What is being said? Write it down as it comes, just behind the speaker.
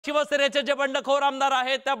शिवसेनेचे जे बंडखोर आमदार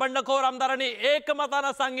आहेत त्या बंडखोर आमदारांनी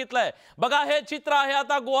एकमताने सांगितलंय। बघा हे चित्र आहे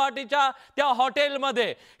आता गुवाहाटीच्या त्या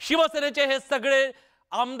हॉटेलमध्ये शिवसेनेचे हे सगळे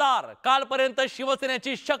आमदार, कालपर्यंत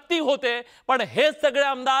शिवसेनेची शक्ती होते, पण हे सगळे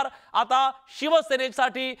आमदार आता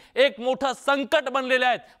शिवसेनेसाठी एक मोठं संकट बनलेले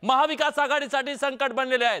आहेत, महाविकास आघाडीसाठी संकट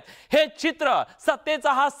बनलेले आहेत। हे चित्र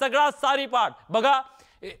सत्तेचा हा सगळा सारीपाट बघा,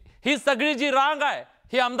 ही सगळी जी रांग आहे,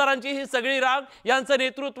 ही आमदारांची ही सगळी रांग, यांचं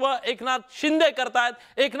नेतृत्व एकनाथ शिंदे करतात।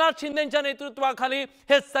 एकनाथ शिंदेंच्या नेतृत्वाखाली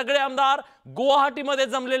हे सगळे आमदार गुवाहाटीमध्ये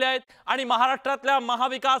जमलेले आहेत आणि महाराष्ट्रातल्या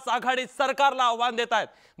महाविकास आघाडी सरकारला आव्हान देत आहेत।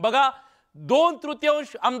 बघा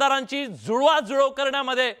 2/3 आमदारांची जुळवाजुळव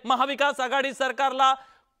करण्यामध्ये महाविकास आघाडी सरकारला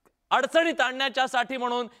अडचणीत आणण्यासाठी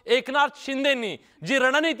म्हणून एकनाथ शिंदेंनी जी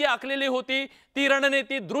रणनीती आखलेली होती ती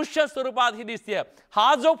रणनीती दृश्य स्वरूपात ही दिसते।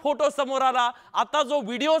 हा जो फोटो समोर आला, आता जो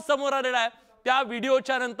व्हिडिओ समोर आलेला आहे, त्या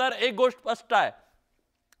व्हिडिओच्या नंतर एक गोष्ट स्पष्ट आहे,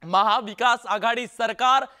 महाविकास आघाडी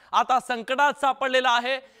सरकार आता संकटात सापडलेलं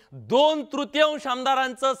आहे। 2/3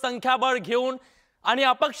 आमदारांचं संख्याबळ घेऊन आणि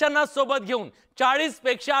अपक्षांना सोबत घेऊन 40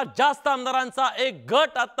 पेक्षा जास्त आमदारांचा एक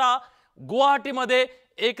गट आता गुवाहाटीमध्ये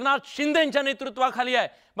एकनाथ शिंदेंच्या नेतृत्वाखाली आहे।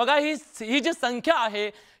 बघा ही जी संख्या आहे,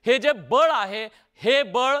 हे जे बळ आहे, हे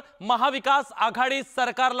बळ महाविकास आघाडी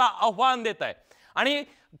सरकारला आव्हान देत आहे आणि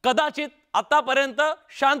कदाचित आतापर्यंत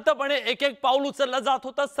शांतपणे एक एक पाऊल उचललं जात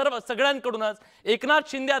होतं सगळ्यांकडूनच।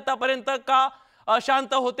 एकनाथ शिंदे आतापर्यंत का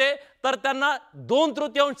शांत होते, तर त्यांना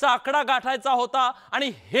 2/3 आकडा गाठायचा होता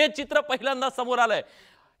आणि हे चित्र पहिल्यांदा समोर आलंय।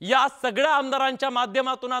 या सगळ्या आमदारांच्या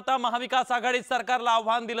माध्यमातून आता महाविकास आघाडी सरकारला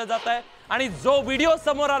आव्हान दिलं जात आहे आणि जो व्हिडिओ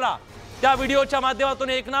समोर आला त्या व्हिडिओच्या माध्यमातून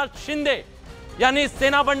एकनाथ शिंदे यांनी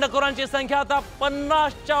सेना बंडखोरांची संख्या आता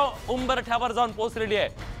 50च्या उंबरठ्यावर जाऊन पोहोचलेली आहे।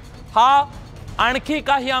 हा आणखी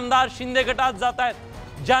काही आमदार शिंदे गटात जात आहेत,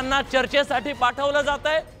 ज्यांना चर्चेसाठी पाठवलं जात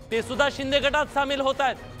आहे ते सुद्धा शिंदे गटात सामील होत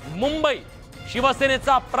आहेत। मुंबई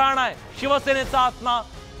शिवसेनेचा प्राण आहे, शिवसेनेचा आत्मा,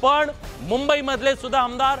 पण मुंबई मधले सुद्धा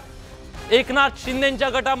आमदार एकनाथ शिंदेंच्या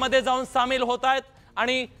गटामध्ये जाऊन सामील होत आहेत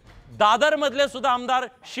आणि दादर मधले सुद्धा आमदार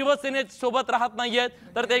शिवसेनेसोबत राहत नाहीयेत,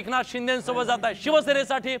 तर ते एकनाथ शिंदेंसोबत जात आहेत।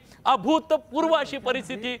 शिवसेनेसाठी अभूतपूर्व अशी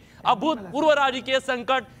परिस्थिती, अभूतपूर्व राजकीय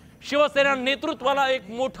संकट, शिवसेना नेतृत्वाला एक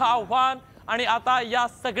मोठं आव्हान आणि आता या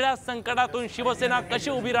सगळ्या संकटातून शिवसेना कशी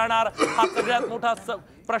उभी राहणार हा सगळ्यात मोठा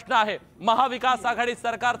प्रश्न आहे। महाविकास आघाडी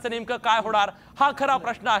सरकारचं नेमकं काय होणार हा खरा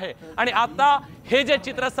प्रश्न आहे आणि आता हे जे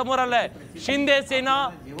चित्र समोर आलंय, शिंदे सेना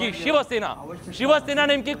की शिवसेना, शिवसेना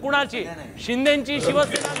नेमकी कुणाची, शिंदेंची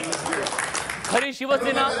शिवसेना खरी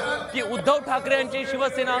शिवसेना की उद्धव ठाकरे यांची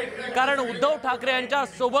शिवसेना, कारण उद्धव ठाकरे यांच्या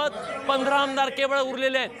सोबत 15 आमदार केवळ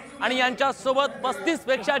उरलेले आहेत आणि यांच्या सोबत 35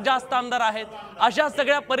 पेक्षा जास्त आमदार आहेत। अशा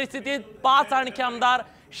सगळ्या परिस्थितीत 5 आणखी आमदार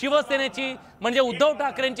शिवसेनेची म्हणजे उद्धव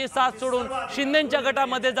ठाकरेंची साथ सोडून शिंदेंच्या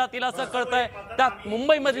गटामध्ये जातील असं कळतंय। त्यात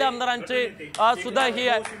मुंबईमधल्या आमदारांचे सुद्धा ही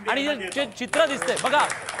आहे आणि जे चित्र दिसते बघा,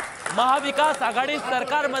 महाविकास आघाडी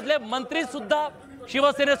सरकारमधले मंत्री सुद्धा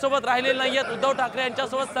शिवसेनेसोबत राहिलेले नाहीयेत, उद्धव ठाकरे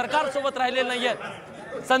यांच्यासोबत सरकारसोबत राहिलेले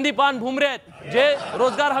नाहीयेत। संदीपान भुमरे आहेत जे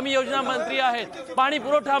रोजगार हमी योजना मंत्री आहेत, पाणी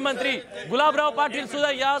पुरवठा मंत्री गुलाबराव पाटील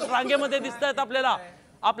सुद्धा या रांगेमध्ये दिसत आहेत,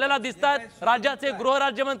 आपल्याला दिसतात राज्याचे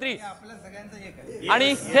गृहराज्यमंत्री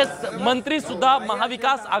आणि हे मंत्री सुद्धा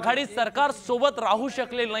महाविकास आघाडी सरकार सोबत राहू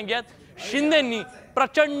शकलेले नाहीयेत। शिंदेंनी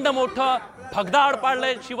प्रचंड मोठं भगदाड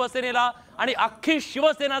पाडलंय शिवसेनेला आणि अख्खी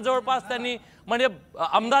शिवसेना जवळपास त्यांनी म्हणजे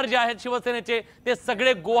आमदार जे आहेत शिवसेनेचे ते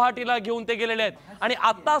सगळे गुवाहाटीला घेऊन ते गेलेले आहेत आणि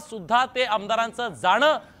आता सुद्धा ते आमदारांचं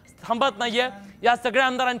जाणं थांबत नाहीये। या सगळ्या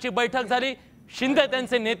आमदारांची बैठक झाली, शिंदे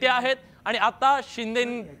त्यांचे नेते आहेत आणि आता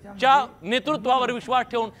शिंदेंच्या नेतृत्वावर विश्वास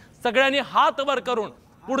ठेवून सगळ्यांनी हात वर करून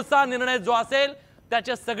पुढचा निर्णय जो असेल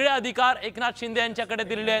त्याचे सगळे अधिकार एकनाथ शिंदे यांच्याकडे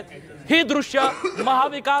दिलेले आहेत। ही दृश्य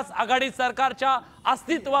महाविकास आघाडी सरकारच्या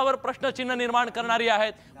अस्तित्वावर प्रश्नचिन्ह निर्माण करणारी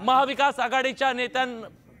आहेत। महाविकास आघाडीच्या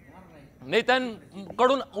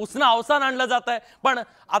नेत्यांकडून उसना अवसान आणलं जात आहे, पण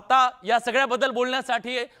आता या सगळ्याबद्दल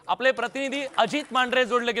बोलण्यासाठी आपले प्रतिनिधी अजित मांढरे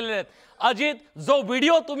जोडले गेलेले आहेत। अजित, जो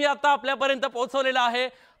व्हिडिओ तुम्ही आता आपल्यापर्यंत पोहोचवलेला आहे,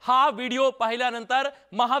 हा व्हिडिओ पाहिल्यानंतर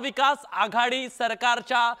महाविकास आघाडी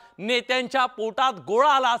सरकारच्या नेत्यांच्या पोटात गोळा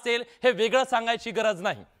आला असेल हे वेगळं सांगायची गरज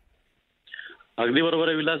नाही। अगदी बरोबर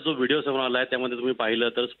आहे विलास, जो व्हिडिओ समोर आलाय त्यामध्ये तुम्ही पाहिलं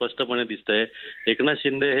तर स्पष्टपणे दिसतंय एकनाथ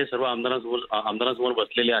शिंदे हे सर्व आमदारांसमोर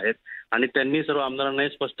बसलेले आहेत आणि त्यांनी सर्व आमदारांना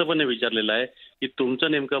स्पष्टपणे विचारलेलं आहे की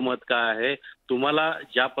तुमचं नेमकं मत काय आहे, तुम्हाला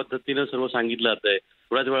ज्या पद्धतीने सर्व सांगितलं जातंय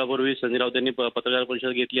थोड्याच वेळापूर्वी संजय राऊत यांनी पत्रकार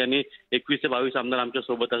परिषद घेतली आणि 21 ते 22 आमदार आमच्या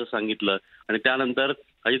सोबत असं सांगितलं आणि त्यानंतर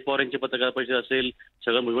अजित पवार यांची पत्रकार परिषद असेल,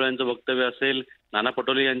 छगन भुजबळ यांचं वक्तव्य असेल, नाना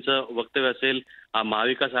पटोले यांचं वक्तव्य असेल,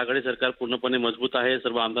 महाविकास आघाडी सरकार पूर्णपणे मजबूत आहे,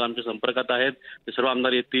 सर्व आमदार आमच्या संपर्कात आहेत, ते सर्व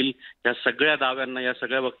आमदार येतील, या सगळ्या दाव्यांना या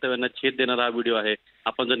सगळ्या वक्तव्यांना छेद देणारा हा व्हिडिओ आहे।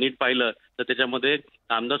 आपण जर नीट पाहिलं तर त्याच्यामध्ये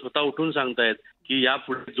आमदार स्वतः उठून सांगतायत की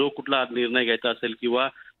यापुढे जो कुठला निर्णय घ्यायचा असेल किंवा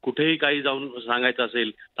कुठेही काही जाऊन सांगायचं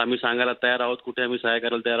असेल तर आम्ही सांगायला तयार आहोत, कुठे आम्ही सहाय्य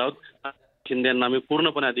करायला तयार आहोत। शिंदे यांना आम्ही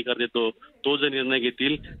पूर्णपणे अधिकार देतो, तो जे निर्णय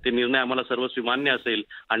घेतील ते निर्णय आम्हाला सर्वस्वी मान्य असेल।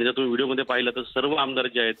 आणि जर तुम्ही व्हिडिओमध्ये पाहिलं तर सर्व आमदार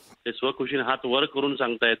जे आहेत ते स्वखुशीने हात वर करून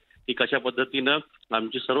सांगतायत की कशा पद्धतीनं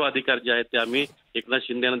आमचे सर्व अधिकार जे आहेत ते आम्ही एकनाथ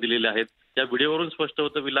शिंदे यांना दिलेले आहेत। त्या व्हिडिओवरून स्पष्ट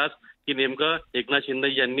होतं विलास की नेमकं एकनाथ शिंदे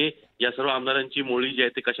यांनी या सर्व आमदारांची मोळी जी आहे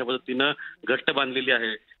ती कशा पद्धतीनं घट्ट बांधलेली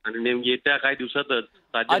आहे आणि नेमकी येत्या काही दिवसातच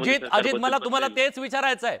अजित मला तुम्हाला तेच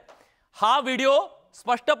विचारायचं आहे, हा व्हिडिओ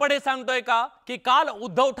स्पष्टपणे सांगतोय का की काल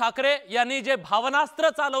उद्धव ठाकरे यांनी जे भावनास्त्र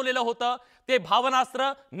चालवलेलं होतं ते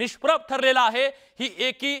भावनास्त्र निष्प्रभ ठरलेलं आहे,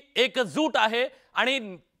 ही एकजूट आहे आणि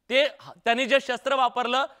ते त्यांनी जे शस्त्र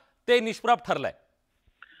वापरलं ते निष्प्रभ ठरलंय?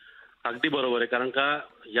 अगदी बरोबर आहे, कारण का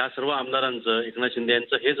या सर्व आमदारांचं एकनाथ शिंदे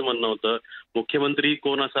यांचं हेच म्हणणं होतं मुख्यमंत्री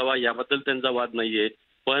कोण असावा याबद्दल त्यांचा वाद नाहीये,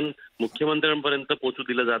 पण मुख्यमंत्र्यांपर्यंत पोहोचू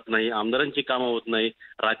दिलं जात नाही, आमदारांची कामं होत नाही,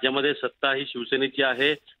 राज्यामध्ये सत्ता ही शिवसेनेची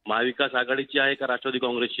आहे, महाविकास आघाडीची आहे का राष्ट्रवादी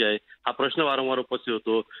काँग्रेसची आहे हा प्रश्न वारंवार उपस्थित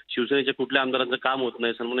होतो। शिवसेनेच्या कुठल्या आमदारांचं काम होत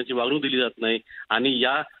नाही, सन्मानाची वागणूक दिली जात नाही आणि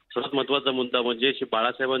या सर्वात महत्वाचा मुद्दा म्हणजे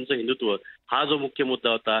बाळासाहेबांचं हिंदुत्व हा जो मुख्य मुद्दा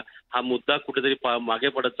होता हा मुद्दा कुठेतरी मागे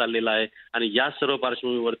पडत चाललेला आहे आणि या सर्व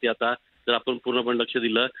पार्श्वभूमीवरती आता जर आपण पूर्णपणे लक्ष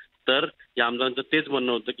दिलं तर या आमदारांचं तेच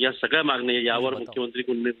म्हणणं होतं की या सगळ्या मागण्या यावर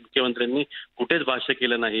मुख्यमंत्र्यांनी कुठेच भाष्य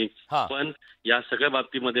केलं नाही, पण या सगळ्या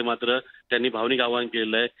बाबतीमध्ये मात्र त्यांनी भावनिक आवाहन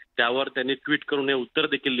केलेलं आहे, त्यावर त्यांनी ट्विट करून हे उत्तर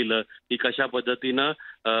देखील दिलं की कशा पद्धतीनं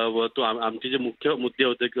तो आमचे जे मुख्य मुद्दे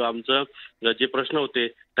होते किंवा आमचं जे प्रश्न होते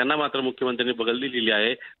त्यांना मात्र मुख्यमंत्र्यांनी बगल दिलेली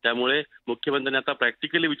आहे। त्यामुळे मुख्यमंत्र्यांनी आता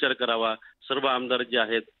प्रॅक्टिकली विचार करावा, सर्व आमदार जे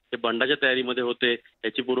आहेत ते बंडाच्या तयारीमध्ये होते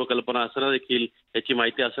याची पूर्वकल्पना असणं देखील, याची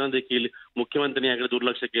माहिती असणं देखील मुख्यमंत्र्यांनी याकडे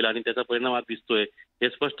दुर्लक्ष केलं आणि त्याचा परिणाम आज दिसतोय। हे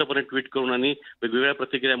स्पष्टपणे ट्विट करून आणि वेगवेगळ्या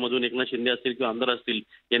प्रतिक्रियामधून एकनाथ शिंदे असतील किंवा आमदार असतील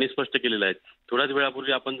यांनी स्पष्ट केलेलं आहे। थोड्याच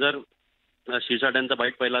वेळापूर्वी आपण जर शिरसाट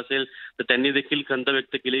बाईट पाहिला असेल तर त्यांनी देखील खंत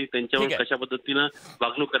व्यक्त केली, त्यांच्यावर कशा पद्धतीनं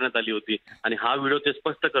वागणूक करण्यात आली होती आणि हा व्हिडिओ ते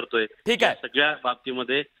स्पष्ट करतोय। सगळ्या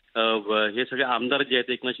बाबतीमध्ये हे सगळे आमदार जे आहेत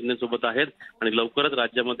एकनाथ शिंदेसोबत आहेत आणि लवकरच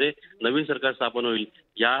राज्यामध्ये नवीन सरकार स्थापन होईल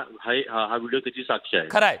हा व्हिडिओ त्याची साक्ष आहे।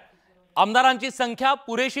 खरंय, आमदारांची संख्या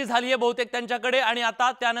पुरेशी झाली आहे बहुतेक त्यांच्याकडे आणि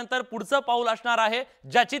आता त्यानंतर पुढचं पाऊल असणार आहे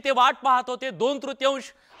ज्याची ते वाट पाहत होते।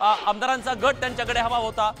 2/3 आमदारांचा गट त्यांच्याकडे हवा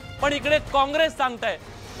होता, पण इकडे काँग्रेस सांगताय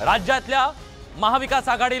राज्यातल्या महाविकास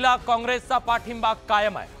आघाडीला काँग्रेसचा पाठिंबा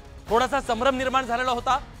कायम आहे। थोडासा संभ्रम निर्माण झालेला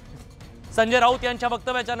होता संजय राऊत यांच्या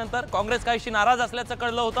वक्तव्याच्या नंतर, काँग्रेस काहीशी नाराज असल्याचं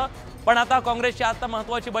कळलं होतं, पण आता काँग्रेसची आता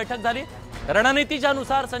महत्त्वाची बैठक झाली। रणनीतीच्या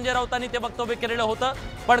नुसार संजय राऊतांनी ते वक्तव्य केलेलं होतं,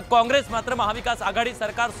 पण काँग्रेस मात्र महाविकास आघाडी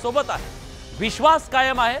सरकार सोबत आहे, विश्वास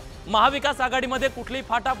कायम आहे, महाविकास आघाडीमध्ये कुठली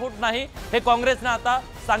फाटाफूट नाही हे काँग्रेसने आता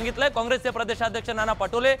सांगितलंय। काँग्रेसचे प्रदेशाध्यक्ष नाना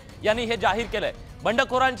पटोले यांनी हे जाहीर केलंय।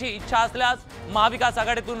 बंडखोरांची इच्छा असल्यास महाविकास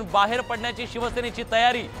आघाडीतून बाहेर पडण्याची शिवसेनेची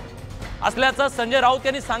तयारी असल्याचं संजय राऊत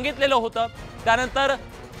यांनी सांगितलेलं होतं। त्यानंतर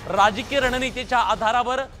राजकीय रणनीतीच्या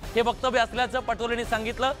आधारावर हे वक्तव्य असल्याचं पटोलेंनी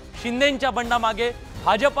सांगितलं। शिंदेंच्या बंडामागे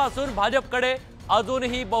भाजपासून भाजपकडे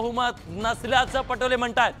अजूनही बहुमत नसल्याचं पटोले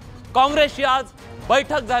म्हणतात। काँग्रेसची आज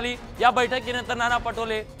बैठक झाली, या बैठकीनंतर नाना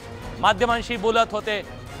पटोले माध्यमांशी बोलत होते।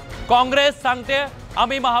 काँग्रेस सांगते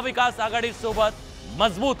आम्ही महाविकास आघाडी सोबत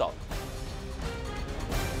मजबूत आहोत।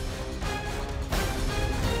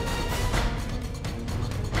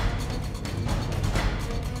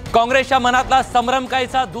 काँग्रेसच्या मनातला संभ्रम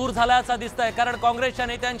काहीसा दूर झाल्याचा दिसतंय, कारण काँग्रेसच्या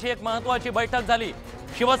नेत्यांची एक महत्त्वाची बैठक झाली।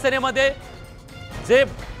 शिवसेनेमध्ये जे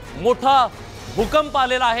मोठा भूकंप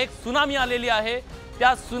आलेला आहे, सुनामी आलेली आहे,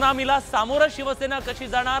 त्या सुनामीला सामोरं शिवसेना कशी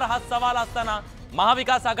जाणार हा सवाल असताना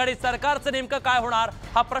महाविकास आघाडी सरकारचं नेमकं काय होणार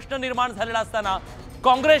हा प्रश्न निर्माण झालेला असताना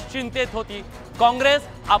काँग्रेस चिंतेत होती। काँग्रेस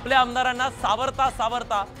आपल्या आमदारांना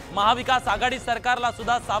सावरता महाविकास आघाडी सरकारला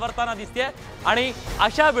सुद्धा सावरताना दिसते आणि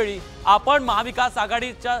अशा वेळी आपण महाविकास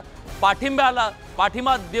आघाडीच्या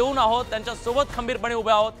पाठिंबा देऊन आहोत, त्यांच्या सोबत खंबीरपणे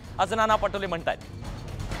उभे आहोत असं नाना पटोले म्हणतात।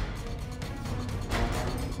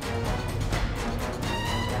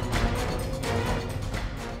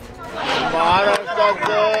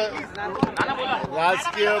 महाराष्ट्राचं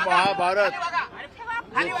राजकीय महाभारत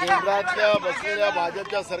जे केंद्रातल्या बसलेल्या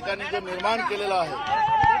भाजपच्या सरकारने जे निर्माण केलेलं आहे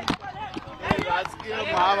ते राजकीय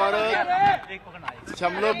महाभारत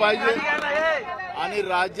शमलं पाहिजे आणि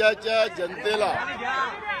राज्याच्या जनतेला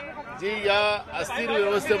जी या अस्थिर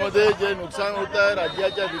व्यवस्थेमध्ये जे नुकसान होत आहे,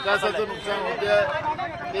 राज्याच्या विकासाचं नुकसान होत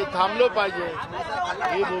आहे, ते थांबलं पाहिजे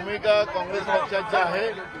ही भूमिका काँग्रेस पक्षाची आहे।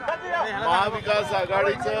 महाविकास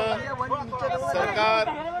आघाडीचं सरकार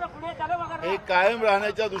हे कायम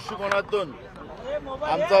राहण्याच्या दृष्टिकोनातून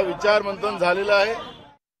आमचा विचार मंथन झालेलं आहे।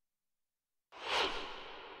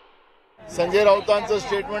 संजय राऊतांचं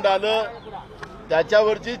स्टेटमेंट आलं,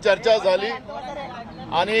 त्याच्यावरची चर्चा झाली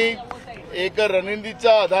आणि एक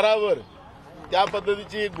रणनीतीच्या आधारावर त्या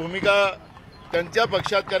पद्धतीची एक भूमिका त्यांच्या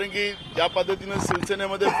पक्षात, कारण की ज्या पद्धतीने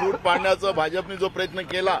शिवसेनेमध्ये फूट पाडण्याचा भाजपने जो प्रयत्न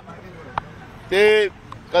केला ते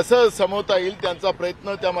कसं समवता येईल त्यांचा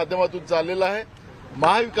प्रयत्न त्या माध्यमातून चाललेला आहे।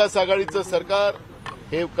 महाविकास आघाडीचं सरकार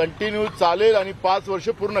हे कंटिन्यू चालेल आणि 5 वर्ष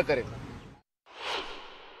पूर्ण करेल।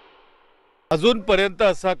 अजूनपर्यंत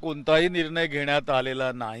असा कोणताही निर्णय घेण्यात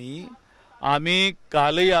आलेला नाही। आम्ही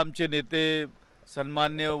कालही आमचे नेते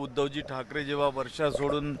सन्मान्य उद्धवजी ठाकरे जेव्हा वर्षा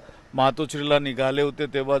सोडून मातोश्रीला निघाले होते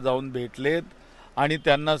तेव्हा जाऊन भेटलेत आणि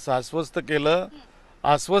त्यांना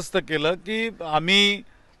आश्वस्त केलं की आम्ही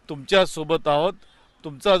तुमच्या सोबत आहोत,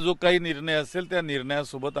 तुमचा जो काही निर्णय असेल त्या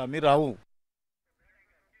निर्णयासोबत आम्ही राहू।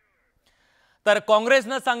 तर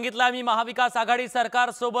काँग्रेसनं सांगितलं आम्ही महाविकास आघाडी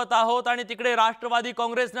सरकार सोबत आहोत आणि तिकडे राष्ट्रवादी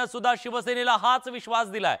काँग्रेसनं सुद्धा शिवसेनेला हाच विश्वास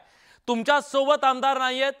दिलाय, तुमच्या सोबत आमदार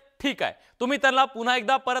नाहीयेत, ठीक आहे, तुम्ही त्यांना पुन्हा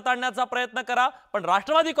एकदा परत आणण्याचा प्रयत्न करा, पण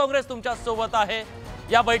राष्ट्रवादी काँग्रेस तुमच्या सोबत आहे।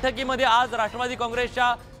 या बैठकीमध्ये आज राष्ट्रवादी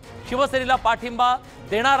काँग्रेसच्या शिवसेनेला पाठिंबा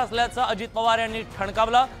देणार असल्याचं अजित पवार यांनी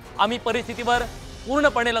ठणकावलं। आम्ही परिस्थितीवर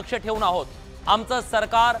पूर्णपणे लक्ष ठेवून आहोत, आमचं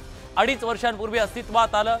सरकार 2.5 वर्षांपूर्वी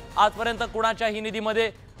अस्तित्वात आलं, आजपर्यंत कुणाच्याही निधीमध्ये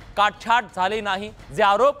काटछाट झाली नाही। जे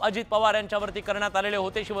आरोप अजित पवार यांच्यावरती करण्यात आलेले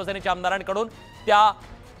होते शिवसेनेच्या आमदारांकडून, त्या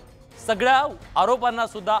सगळ्या आरोपांना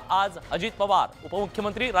सुद्धा आज अजित पवार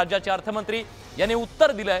उपमुख्यमंत्री राज्याचे अर्थमंत्री यांनी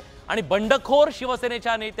उत्तर दिलंय आणि बंडखोर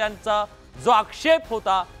शिवसेनेच्या नेत्यांचा जो आक्षेप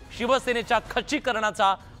होता शिवसेनेच्या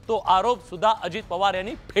खच्चीकरणाचा, तो आरोप सुद्धा अजित पवार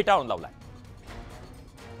यांनी फेटाळून लावलाय।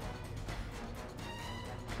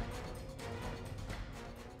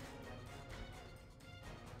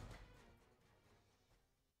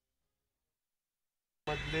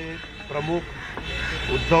 मधले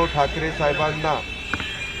प्रमुख उद्धव ठाकरे साहेबांना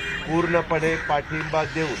पूर्णपणे पाठिंबा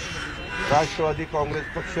देऊन राष्ट्रवादी काँग्रेस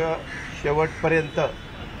पक्ष शेवटपर्यंत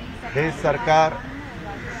हे सरकार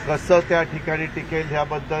कसं त्या ठिकाणी टिकेल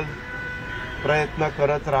ह्याबद्दल प्रयत्न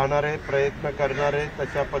करत राहणार आहे, प्रयत्न करणार आहे,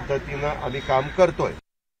 तशा पद्धतीनं आम्ही काम करतोय।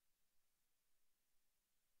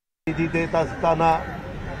 निधी देत असताना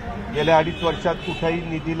गेल्या 2.5 वर्षात कुठेही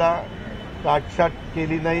निधीला काटछाट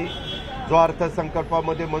केली नाही। जो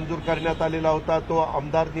अर्थसंकल्पामध्ये मंजूर करण्यात आलेला होता तो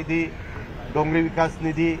आमदार निधी, डोंगरी विकास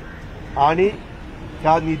निधी आणि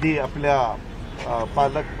हा निधी आपल्या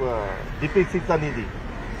पालक डीपीसीचा निधी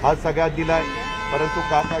हा सगळा दिलाय, परंतु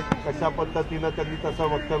कशा पद्धतीनं त्यांनी तसं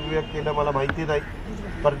वक्तव्य केलं मला माहिती नाही,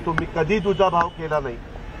 परंतु मी कधी दुजाभाव केला नाही।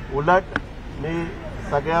 उलट मी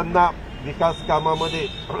सगळ्यांना विकास कामामध्ये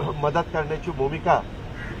मदत करण्याची भूमिका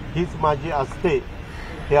हीच माझी असते,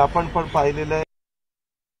 हे आपण पण पाहिलेलं आहे।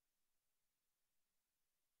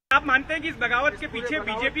 आप मानते हैं कि इस बगावत के पीछे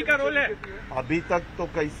बीजेपी का रोल है? अभी तक तो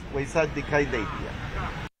वैसा दिखाई नहीं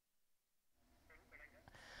दिया।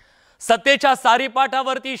 सत्तेच्या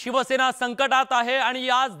सारीपाटावरती शिवसेना संकटात आहे आणि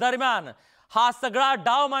याच दरम्यान हा सगळा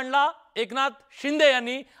डाव मांडला एकनाथ शिंदे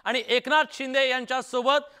यांनी आणि एकनाथ शिंदे यांच्या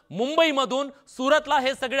सोबत मुंबईमधून सुरतला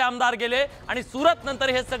हे सगळे आमदार गेले आणि सुरत नंतर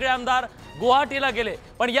हे सगळे आमदार गुवाहाटीला गेले।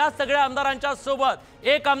 पण या सगळ्या आमदारांच्या सोबत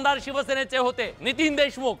एक आमदार शिवसेनेचे होते नितीन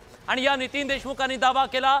देशमुख आणि या नितीन देशमुखांनी दावा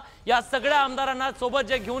केला या सगळ्या आमदारांना सोबत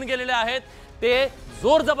जे घेऊन गेलेले आहेत ते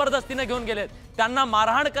जोर जबरदस्तीने घेऊन गेलेत, त्यांना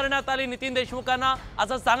मारहाण करण्यात आली, नितीन देशमुखांना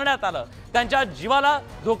असं सांगण्यात आलं, त्यांच्या जीवाला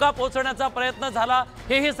धोका पोहोचवण्याचा प्रयत्न झाला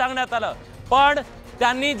हेही सांगण्यात आलं। पण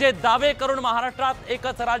त्यांनी जे दावे करून महाराष्ट्रात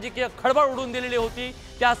एकच राजकीय खळबळ उडून दिलेली होती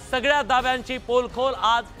त्या सगळ्या दाव्यांची पोलखोल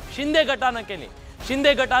आज शिंदे गटानं केली।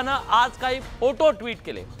 शिंदे गटानं आज काही फोटो ट्विट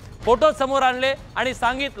केले, फोटो समोर आणले आणि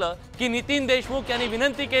सांगितलं की नितीन देशमुख यांनी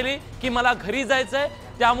विनंती केली की मला घरी जायचंय,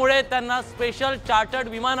 त्यामुळे त्यांना स्पेशल चार्टर्ड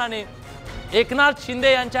विमानाने एकनाथ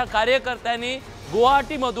शिंदे यांच्या कार्यकर्त्यांनी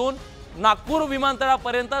गुवाहाटीमधून नागपूर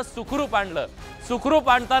विमानतळापर्यंत सुखरूप आणलं। सुखरूप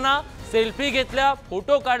आणताना सेल्फी घेतल्या,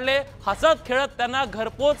 फोटो काढले, हसत खेळत त्यांना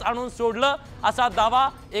घरपोच आणून सोडलं असा दावा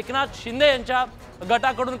एकनाथ शिंदे यांच्या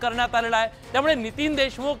गटाकडून करण्यात आलेला आहे। त्यामुळे नितीन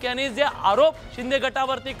देशमुख यांनी जे आरोप शिंदे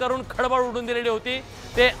गटावरती करून खळबळ उडून दिलेली होती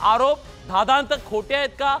ते आरोप धादांत खोटे आहेत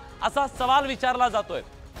का असा सवाल विचारला जातोय।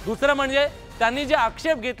 दुसरं म्हणजे त्यांनी जे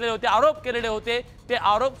आक्षेप घेतलेले होते, आरोप केलेले होते ते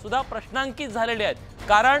आरोप सुद्धा प्रश्नांकित झालेले आहेत,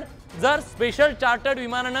 कारण जर स्पेशल चार्टर्ड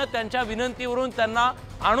विमानानं त्यांच्या विनंतीवरून त्यांना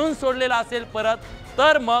आणून सोडलेलं असेल परत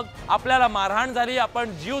तर मग आपल्याला मारहाण झाली,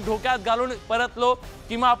 आपण जीव धोक्यात घालून परतलो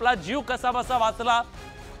किंवा आपला जीव कसा बसा वाचला,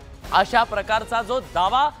 अशा प्रकारचा जो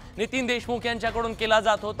दावा नितीन देशमुख यांच्याकडून केला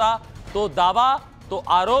जात होता, तो दावा, तो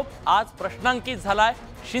आरोप आज प्रश्नांकित झालाय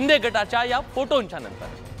शिंदे गटाच्या या फोटोंच्या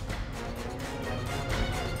नंतर।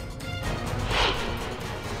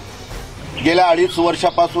 गेल्या 2.5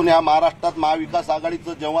 वर्षापासून या महाराष्ट्रात महाविकास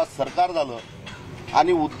आघाडीचं जेव्हा सरकार झालं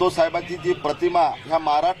आणि उद्धव साहेबांची जी प्रतिमा ह्या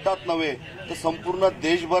महाराष्ट्रात नव्हे तर संपूर्ण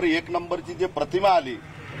देशभर एक नंबरची जी प्रतिमा आली,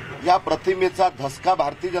 या प्रतिमेचा धसका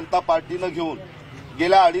भारतीय जनता पार्टीनं घेऊन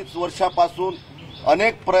गेल्या 2.5 वर्षापासून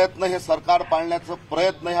अनेक प्रयत्न हे सरकार पाळण्याचा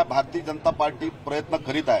प्रयत्न ह्या भारतीय जनता पार्टी प्रयत्न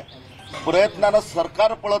करीत आहे। प्रयत्नानं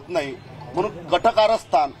सरकार पळत नाही म्हणून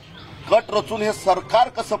गटकारस्थान गट रचून हे सरकार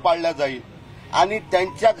कसं पाळलं जाईल आणि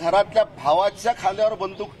त्यांच्या घरातल्या भावाच्या खांद्यावर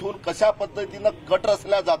बंदूक ठेवून कशा पद्धतीनं गट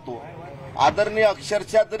रचला जातो। आदरणीय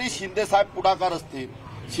अक्षरशः जरी शिंदे साहेब पुढाकार असतील,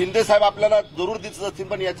 शिंदे साहेब आपल्याला जरूर दिसत असतील,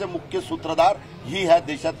 पण याचे मुख्य सूत्रधार ही ह्या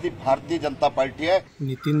देशातली भारतीय जनता पार्टी आहे।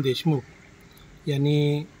 नितीन देशमुख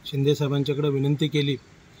यांनी शिंदे साहेबांच्याकडे विनंती केली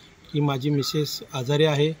की माझी मिसेस आजारी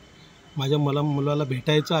आहे, मला मुलाला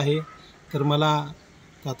भेटायचं आहे, तर मला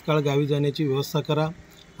तात्काळ गावी जाण्याची व्यवस्था करा।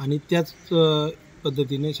 आणि त्याच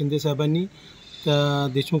पद्धतीने शिंदे साहेबांनी त्या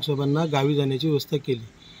देशमुख साहेबांना गावी जाण्याची व्यवस्था केली।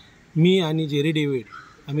 मी आणि जेरी डेव्हिड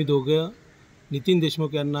आम्ही दोघं नितीन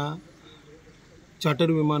देशमुख यांना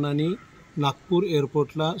चार्टर विमानाने नागपूर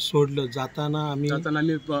एअरपोर्टला सोडलं। जाताना आम्ही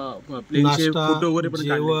नाश्ता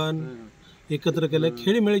जेवण एकत्र केलं।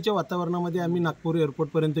 खेळीमेळीच्या वातावरणामध्ये आम्ही नागपूर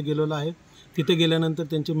एअरपोर्टपर्यंत गेलेलो आहे। तिथे गेल्यानंतर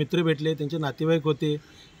त्यांचे मित्र भेटले, त्यांचे नातेवाईक होते,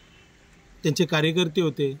 त्यांचे कार्यकर्ते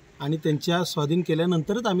होते आणि त्यांच्या स्वाधीन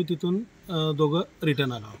केल्यानंतरच आम्ही तिथून दोघं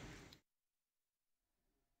रिटर्न आलो।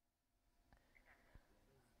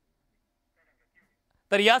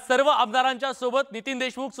 तर या सर्व आमदारांच्या सोबत नितीन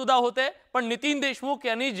देशमुख सुद्धा होते, पण नितीन देशमुख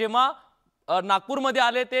यांनी जेव्हा नागपूरमध्ये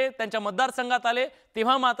आले, ते त्यांच्या मतदारसंघात आले,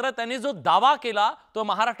 तेव्हा मात्र त्यांनी जो दावा केला तो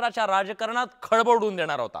महाराष्ट्राच्या राजकारणात खळबळ उडवून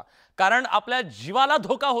देणार होता, कारण आपल्या जीवाला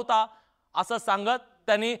धोका होता असं सांगत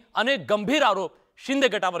त्यांनी अनेक गंभीर आरोप शिंदे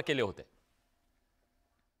गटावर केले होते।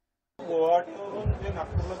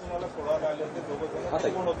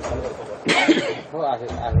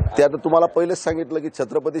 ते आता तुम्हाला पहिलेच सांगितलं की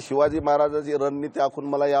छत्रपती शिवाजी महाराजांची रणनीती आखून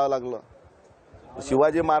मला यावं लागलं।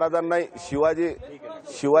 शिवाजी महाराजांना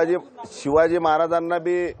शिवाजी महाराजांना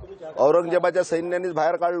बी औरंगजेबाच्या सैन्यानेच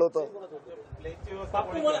बाहेर काढलं होतं।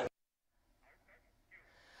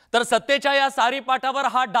 तर सत्तेच्या या सारीपाटावर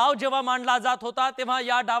हा डाव जेव्हा मांडला जात होता, तेव्हा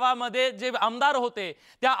या डावामध्ये जे आमदार होते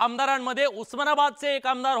त्या आमदारांमध्ये उस्मानाबादचे एक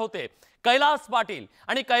आमदार होते कैलास पाटील,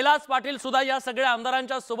 आणि कैलास पाटील सुद्धा या सगळ्या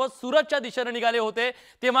आमदारांच्या सोबत सुरतच्या दिशेने निघाले होते।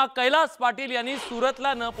 तेव्हा कैलास पाटील यांनी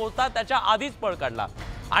सुरतला न पोहोचता त्याच्या आधीच पळ काढला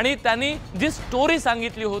आणि त्यांनी जी स्टोरी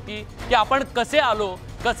सांगितली होती की आपण कसे आलो,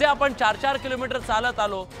 कसे आपण 4-4 किलोमीटर चालत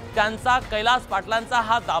आलो, त्यांचा कैलास पाटलांचा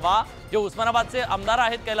हा दावा, जे उस्मानाबादचे आमदार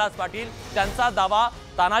आहेत कैलास पाटील, त्यांचा दावा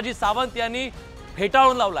तानाजी सावंत यांनी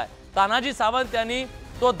फेटाळून लावलाय। तानाजी सावंत यांनी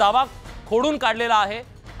तो दावा खोडून काढलेला आहे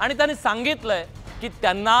आणि त्यांनी सांगितलंय की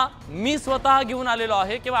त्यांना मी स्वतः घेऊन आलेलो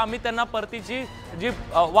आहे किंवा आम्ही त्यांना परतीची जी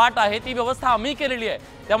वाट आहे ती व्यवस्था आम्ही केलेली आहे।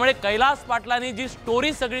 त्यामुळे कैलास पाटलांनी जी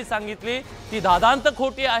स्टोरी सगळी सांगितली ती दादांत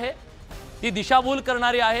खोटी आहे, ती दिशाभूल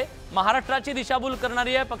करणारी आहे, महाराष्ट्राची दिशाभूल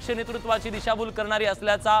करणारी आहे, पक्ष नेतृत्वाची दिशाभूल करणारी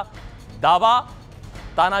असल्याचा दावा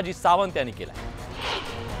तानाजी सावंत यांनी केला।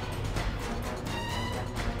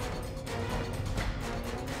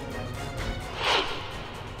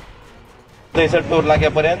 टोर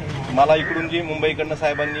नाक्यापर्यंत मला इकडून जी मुंबईकडनं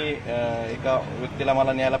साहेबांनी एका व्यक्तीला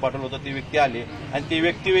मला न्यायला पाठवलं होतं, ती व्यक्ती आली आणि ती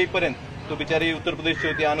व्यक्ती येईपर्यंत तो बिचारी उत्तर प्रदेशची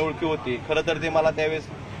होती, अनोळखी होती। खरं तर ते मला त्यावेळेस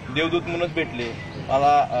देवदूत म्हणूनच भेटले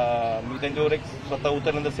मला। मी त्यांच्यावर एक स्वतः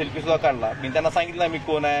उतरल्यानंतर सेल्फी सुद्धा काढला। मी त्यांना सांगितलं मी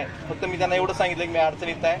कोण आहे, फक्त मी त्यांना एवढं सांगितलं की मी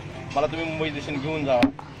अडचणीत आहे, मला तुम्ही मुंबई स्टेशन घेऊन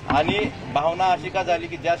जावा। आणि भावना अशी का झाली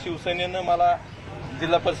की ज्या शिवसेनेनं मला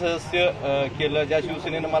जिल्हा परिषद सदस्य केलं, ज्या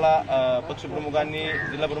शिवसेनेनं मला पक्षप्रमुखांनी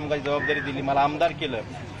जिल्हा प्रमुखाची जबाबदारी दिली, मला आमदार केलं,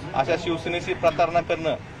 अशा शिवसेनेशी प्रतारणा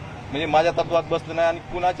करणं म्हणजे माझ्या तत्वात बसलं नाही। आणि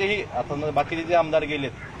कुणाचेही आता बाकीचे जे आमदार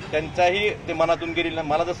गेलेत त्यांच्याही ते मनातून गेले,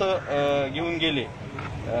 मला जसं घेऊन गेले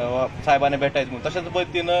साहेबांना भेटायचं म्हणून, तशाच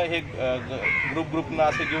पद्धतीनं हे ग्रुपनं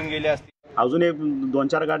असे घेऊन गेले असते। अजून एक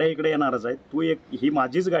 2-4 गाड्या इकडे येणारच आहेत। तू एक ही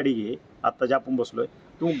माझीच गाडी घे, आत्ता ज्या आपण बसलोय,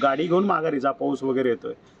 तू गाडी घेऊन माघारी जा, पाऊस वगैरे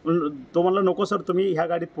येतोय। तो म्हणला नको सर तुम्ही ह्या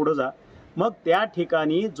गाडीत पुढे जा। मग त्या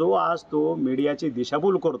ठिकाणी जो आज तो मीडियाची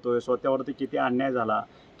दिशाभूल करतोय, स्वतःवरती किती अन्याय झाला,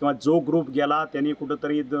 किंवा जो ग्रुप गेला त्यांनी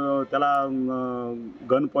कुठंतरी त्याला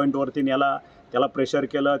गन पॉईंटवरती नेला, त्याला प्रेशर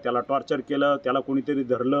केलं, त्याला टॉर्चर केलं, त्याला कोणीतरी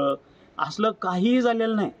धरलं, असलं काहीही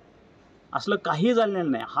झालेलं नाही। असलं काही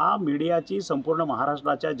झालेलं नाही. हा मीडियाची, संपूर्ण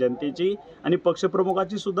महाराष्ट्राच्या जनतेची आणि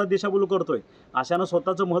पक्षप्रमुखाची सुद्धा दिशाभूल करतोय. अशानं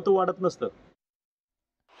स्वतःचं महत्त्व वाढत नसतं.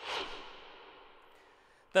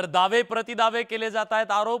 तर दावे प्रतिदावे केले जात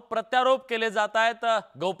आहेत, आरोप प्रत्यारोप केले जात आहेत,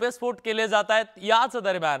 गौप्यस्फोट केले जात आहेत. याच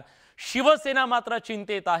दरम्यान शिवसेना मात्र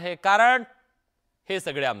चिंतेत आहे, कारण हे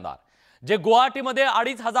सगळे आमदार जे गुवाहाटीमध्ये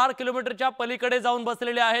 2500 किलोमीटरच्या पलीकडे जाऊन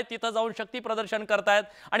बसलेले आहेत, तिथं जाऊन शक्ती प्रदर्शन करतायत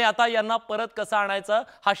आणि आता यांना परत कसं आणायचं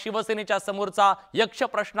हा शिवसेनेच्या समोरचा यक्ष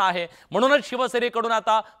प्रश्न आहे. म्हणूनच शिवसेनेकडून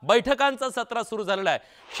आता बैठकांचं सत्र सुरू झालेलं आहे.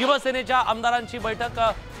 शिवसेनेच्या आमदारांची बैठक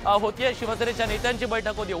होतीये, शिवसेनेच्या नेत्यांची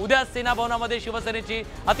बैठक होती. उद्या सेना भवनामध्ये शिवसेनेची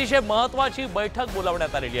अतिशय महत्त्वाची बैठक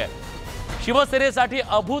बोलावण्यात आलेली आहे. शिवसेनेसाठी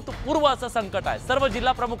अभूतपूर्व असं संकट आहे. सर्व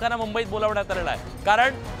जिल्हा प्रमुखांना मुंबईत बोलावण्यात आलेलं आहे,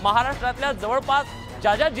 कारण महाराष्ट्रातल्या जवळपास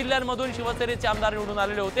ज्या जिल्ह्यांमधून शिवसेनेचे आमदार निवडून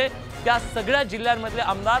आलेले होते त्या सगळ्या जिल्ह्यांमधले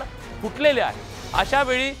आमदार फुटलेले आहेत. अशा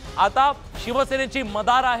वेळी आता शिवसेनेची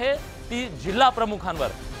मदार आहे ती जिल्हा प्रमुखांवर,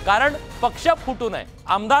 कारण पक्ष फुटू नये.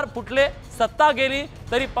 आमदार फुटले, सत्ता गेली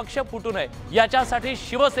तरी पक्ष फुटू नये याच्यासाठी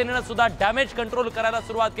शिवसेनेनं सुद्धा डॅमेज कंट्रोल करायला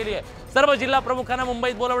सुरुवात केली आहे. सर्व जिल्हा प्रमुखांना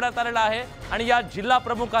मुंबईत बोलावण्यात आलेलं आहे आणि या जिल्हा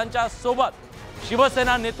प्रमुखांच्या सोबत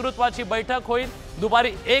शिवसेना नेतृत्वाची बैठक होईल.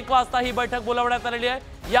 दुपारी 1 वाजता ही बैठक बोलावण्यात आलेली आहे.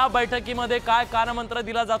 या बैठकीमध्ये काय कानमंत्र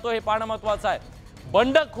दिला जातो हे पाहणं महत्त्वाचं आहे.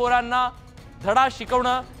 बंडखोरांना धडा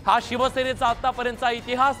शिकवणं हा शिवसेनेचा आतापर्यंतचा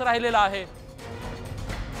इतिहास राहिलेला आहे.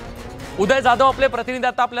 उदय जाधव आपले प्रतिनिधी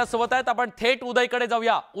आता आपल्या सोबत आहेत. आपण थेट उदयकडे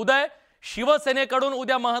जाऊया. उदय, शिवसेनेकडून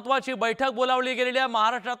उद्या महत्त्वाची बैठक बोलावली गेलेली आहे.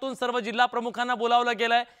 महाराष्ट्रातून सर्व जिल्हा प्रमुखांना बोलावलं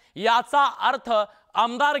गेलंय. याचा अर्थ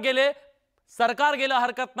आमदार गेले, सरकार गेलं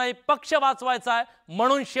हरकत नाही, पक्ष वाचवायचा आहे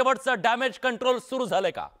म्हणून शेवटचं डॅमेज कंट्रोल सुरू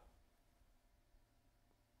झालंय का?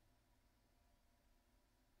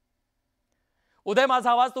 उदय,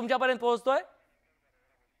 माझा आवाज तुमच्यापर्यंत पोहोचतोय?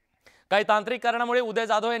 काही तांत्रिक कारणामुळे उदय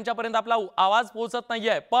जाधव यांच्यापर्यंत आपला आवाज पोहोचत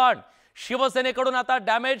नाहीये, पण शिवसेनेकडून आता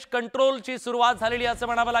डॅमेज कंट्रोलची सुरुवात झालेली असं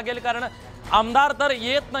म्हणावं लागेल, कारण आमदार तर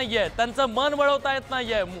येत नाहीये, त्यांचं मन वळवता येत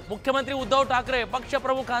नाहीये. मुख्यमंत्री उद्धव ठाकरे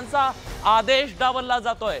पक्षप्रमुखांचा आदेश डावलला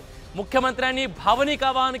जातोय. मुख्यमंत्र्यांनी भावनिक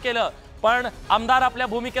आवाहन केलं, पण आमदार आपल्या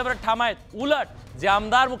भूमिकेवर ठाम आहेत. उलट जे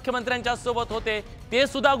आमदार मुख्यमंत्र्यांच्या सोबत होते ते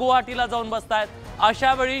सुद्धा गुवाहाटीला जाऊन बसतायत.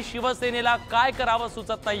 अशा वेळी शिवसेनेला काय करावं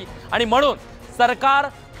सुचत नाही आणि म्हणून सरकार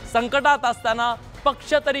संकटात असताना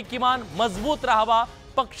पक्ष तरी किमान मजबूत राहावा,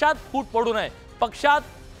 पक्षात फूट पडू नये, पक्षात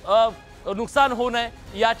नुकसान होऊ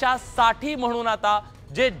नये याच्यासाठी म्हणून आता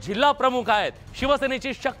जे जिल्हा प्रमुख आहेत,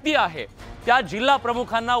 शिवसेनेची शक्ती आहे, त्या जिल्हा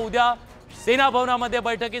प्रमुखांना उद्या सेना भवनामध्ये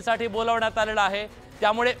बैठकीसाठी बोलावण्यात आलेलं आहे.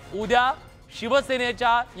 त्यामुळे उद्या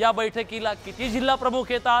शिवसेनेच्या या बैठकीला किती जिल्हा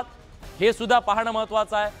प्रमुख येतात हे सुद्धा पाहणं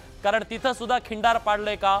महत्त्वाचं आहे, कारण तिथं सुद्धा खिंडार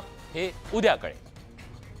पाडलंय का हे उद्या कळेल.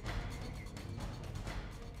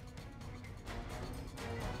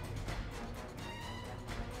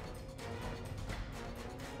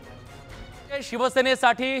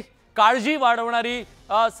 शिवसेनेसाठी काळजी वाढवणारी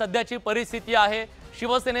सध्याची परिस्थिती आहे.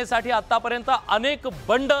 शिवसेनेसाठी आतापर्यंत अनेक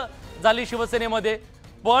बंड झाली शिवसेनेमध्ये,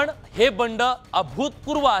 पण हे बंड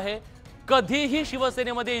अभूतपूर्व आहे. कधीही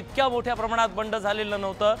शिवसेनेमध्ये इतक्या मोठ्या प्रमाणात बंड झालेलं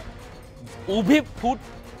नव्हतं. उभी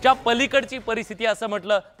फूटच्या पलीकडची परिस्थिती असं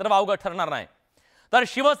म्हटलं तर वावगं ठरणार नाही. तर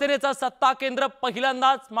शिवसेनेचं सत्ता केंद्र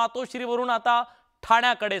पहिल्यांदाच मातोश्रीवरून आता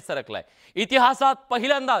ठाण्याकडे सरकलंय. इतिहासात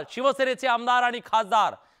पहिल्यांदाच शिवसेनेचे आमदार आणि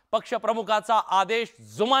खासदार पक्षप्रमुखाचा आदेश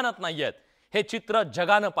जुमानत नाहीयेत. हे चित्र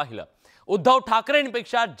जगानं पाहिलं. उद्धव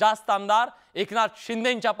ठाकरेंपेक्षा जास्त आमदार एकनाथ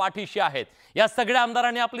शिंदेंच्या पाठीशी आहेत. या सगळ्या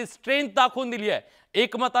आमदारांनी आपली स्ट्रेंथ दाखवून दिली आहे.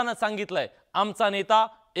 एकमतानं सांगितलंय आमचा नेता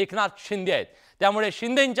एकनाथ शिंदे आहेत. त्यामुळे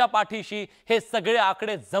शिंदेंच्या पाठीशी हे सगळे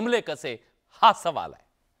आकडे जमले कसे हा सवाल आहे.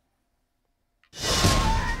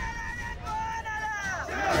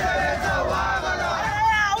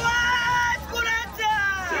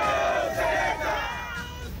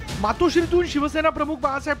 मातोश्रीतून शिवसेना प्रमुख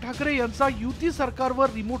बाळासाहेब ठाकरे यांचा युती सरकारवर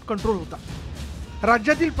रिमोट कंट्रोल होता.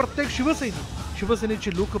 राज्यातील प्रत्येक शिवसैनिक,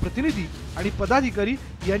 शिवसेनेचे लोकप्रतिनिधी आणि पदाधिकारी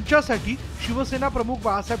यांच्यासाठी शिवसेना प्रमुख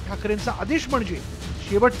बाळासाहेब ठाकरेंचा आदेश म्हणजे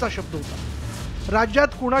शेवटचा शब्द होता. राज्यात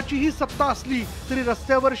कोणाचीही सत्ता असली तरी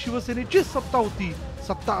रस्त्यावर शिवसेनेचीच सत्ता होती.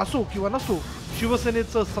 सत्ता असो किंवा नसो,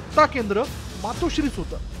 शिवसेनेचं सत्ता केंद्र मातोश्रीच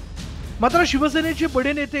होतं. मात्र शिवसेनेचे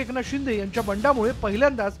बडे नेते एकनाथ शिंदे यांच्या बंडामुळे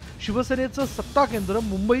पहिल्यांदाच शिवसेनेचं सत्ता केंद्र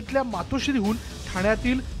मुंबईतल्या मातोश्रीहून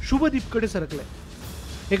ठाण्यातील शुभदीपकडे सरकलंय.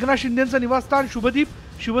 एकनाथ शिंदेंचं निवासस्थान शुभदीप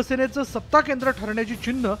शिवसेनेचं सत्ता केंद्र ठरण्याची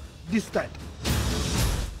चिन्ह दिसत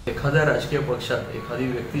आहेत. एखाद्या राजकीय पक्षात एखादी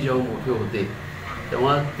व्यक्ती जेव्हा मोठी होते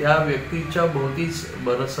तेव्हा त्या व्यक्तीच्या भोवतीच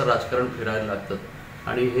बरंचसं राजकारण फिरायला लागतं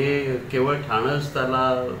आणि हे केवळ ठाणंच त्याला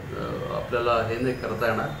आपल्याला हे नाही करता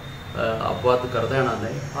येणार, अपवाद करता येणार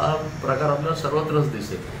नाही. हा प्रकार आपल्याला सर्वत्रच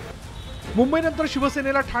दिसेल. मुंबईनंतर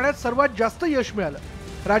शिवसेनेला ठाण्यात सर्वात जास्त यश मिळालं।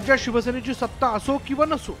 राज्यात शिवसेनेची सत्ता असो किंवा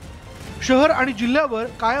नसो, शहर आणि जिल्ह्यावर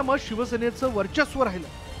कायमच शिवसेनेचं वर्चस्व राहिलं।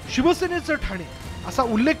 शिवसेनेचं ठाणे असा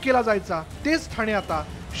उल्लेख केला जायचा, तेच ठाणे आता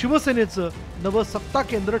शिवसेनेचं नवं सत्ता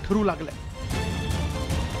केंद्र ठरू लागलंय।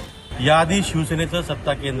 याआधी शिवसेनेचं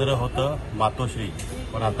सत्ता केंद्र होतं मातोश्री,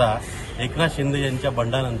 पण आता एकनाथ शिंदे यांच्या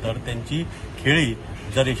बंडानंतर त्यांची खेळी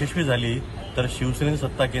जर यशस्वी झाली तर शिवसेनेचं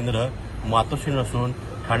सत्ता केंद्र मातोश्री नसून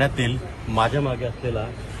ठाण्यातील माझ्या मागे असलेला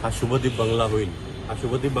हा शुभदीप बंगला होईल। हा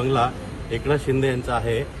शुभदीप बंगला एकनाथ शिंदे यांचा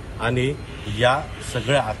आहे आणि या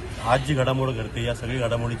सगळ्या आज जी घडामोड घडते, या सगळी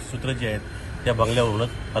घडामोडीची सूत्र जी आहेत त्या बंगल्यावरूनच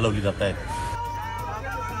हलवली जात आहेत।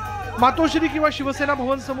 मातोश्री किंवा शिवसेना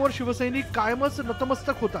भवन समोर शिवसैनिक कायमच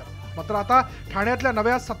नतमस्तक होतात, मात्र आता ठाण्यातल्या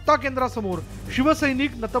नव्या सत्ता केंद्रासमोर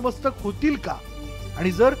शिवसैनिक नतमस्तक होतील का?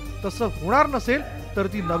 आणि जर तसं होणार नसेल तर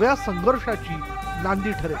ती नव्या संघर्षाची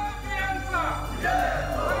नांदी ठरेल।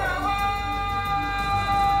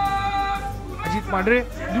 अजित मांढरे,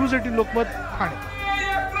 न्यूज 18 लोकमत, ठाणे।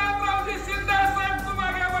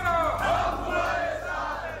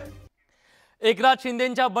 एकनाथ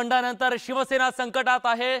शिंदेंच्या बंडानंतर शिवसेना संकटात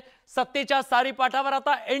आहे। सत्तेच्या सारीपाठावर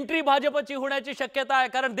आता एंट्री भाजपची होण्याची शक्यता आहे,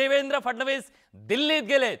 कारण देवेंद्र फडणवीस दिल्लीत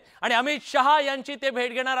गेलेत आणि अमित शहा यांची ते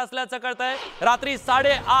भेट घेणार असल्याचं कळतंय। रात्री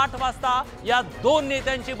 8:30 वाजता या दोन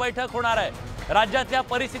नेत्यांची बैठक होणार आहे। राज्यातल्या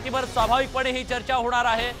परिस्थितीवर स्वाभाविकपणे ही चर्चा होणार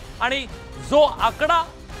आहे आणि जो आकडा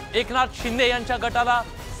एकनाथ शिंदे यांच्या गटाला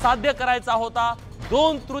साध्य करायचा होता,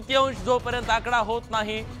 2/3 जोपर्यंत आकडा होत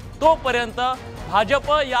नाही तोपर्यंत भाजप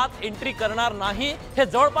यात एंट्री करणार नाही हे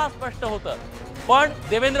जवळपास स्पष्ट होतं। पण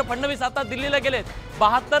देवेंद्र फडणवीस आता दिल्लीला गेलेत।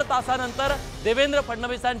 72 तासानंतर देवेंद्र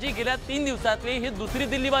फडणवीसांची गेल्या 3 दिवसातली ही दुसरी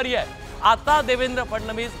दिल्लीवारी आहे। आता देवेंद्र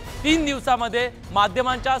फडणवीस 3 दिवसामध्ये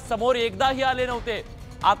माध्यमांच्या समोर एकदाही आले नव्हते,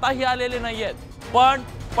 आताही आलेले नाहीयेत। पण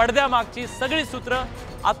पडद्यामागची सगळी सूत्र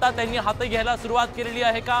आता त्यांनी हाती घ्यायला सुरुवात केलेली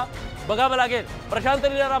आहे का बघावं लागेल। प्रशांत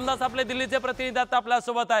लीला रामदास आपले दिल्लीचे प्रतिनिधी आता आपल्या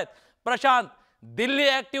सोबत आहेत। प्रशांत, दिल्ली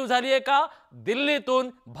ऍक्टिव्ह झाली आहे का? दिल्लीतून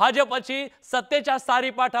भाजपची सत्तेच्या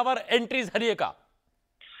सारीपाठावर एंट्री झाली आहे का?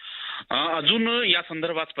 अजून या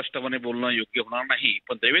संदर्भात स्पष्टपणे बोलणं योग्य होणार नाही,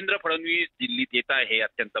 पण देवेंद्र फडणवीस दिल्लीत येत आहे हे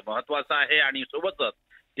अत्यंत महत्त्वाचं आहे आणि सोबतच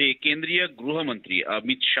ते केंद्रीय गृहमंत्री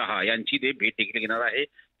अमित शहा यांची ते भेट देखील घेणार आहे।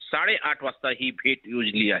 8:30 वाजता ही भेट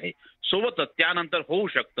योजली आहे। सोबतच त्यानंतर होऊ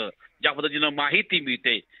शकतं, ज्या पद्धतीनं माहिती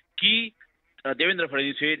मिळते की देवेंद्र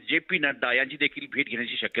फडणवीस हे जे.पी. नड्डा यांची देखील भेट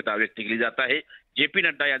घेण्याची शक्यता व्यक्त केली जात आहे। जे.पी.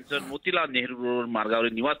 नड्डा यांचं मोतीलाल नेहरू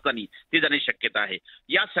मार्गावरील निवासस्थानी ते जाण्याची शक्यता आहे।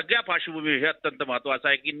 या सगळ्या पार्श्वभूमीवर हे अत्यंत महत्त्वाचं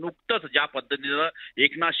आहे की नुकतंच ज्या पद्धतीनं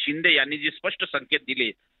एकनाथ शिंदे यांनी जे स्पष्ट संकेत दिले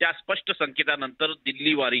त्या स्पष्ट संकेतानंतर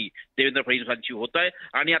दिल्लीवारी देवेंद्र फडणवीसांची होत आहे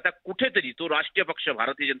आणि आता कुठेतरी तो राष्ट्रीय पक्ष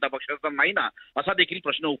भारतीय जनता पक्षाचा नाही ना असा देखील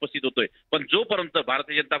प्रश्न उपस्थित होतोय। पण जोपर्यंत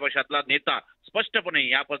भारतीय जनता पक्षातला नेता स्पष्टपणे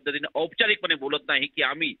या पद्धतीने औपचारिकपणे बोलत नाही की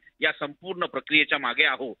आम्ही या संपूर्ण प्रक्रियेच्या मागे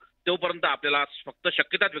आहोत, तोपर्यंत आपल्याला फक्त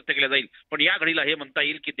शक्यताच व्यक्त केल्या जाईल। पण या घडीला हे म्हणता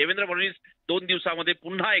येईल की देवेंद्र फडणवीस 2 दिवसामध्ये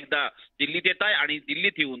पुन्हा एकदा दिल्लीत येत आहे आणि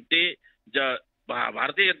दिल्लीत येऊन ते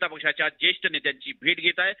भारतीय जनता पक्षाच्या ज्येष्ठ नेत्यांची भेट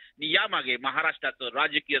घेत आहे आणि यामागे महाराष्ट्राचं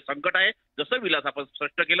राजकीय संकट आहे। जसं विलास आपण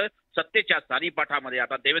स्पष्ट केलं, सत्तेच्या सारीपाठामध्ये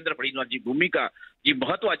आता देवेंद्र फडणवीसांची भूमिका जी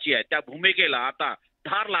महत्वाची आहे त्या भूमिकेला आता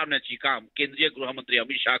धार लावण्याची काम केंद्रीय गृहमंत्री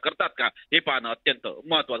अमित शहा करतात का हे पाहणं अत्यंत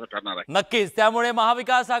महत्त्वाचं ठरणार आहे। नक्कीच, त्यामुळे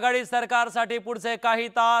महाविकास आघाडी सरकारसाठी पुढचे काही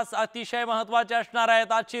तास अतिशय महत्त्वाचे असणार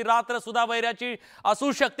आहेत। आजची रात्र सुद्धा वैराची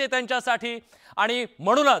असू शकते त्यांच्यासाठी आणि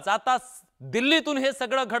म्हणूनच आता दिल्लीतून हे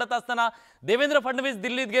सगळं घडत असताना देवेंद्र फडणवीस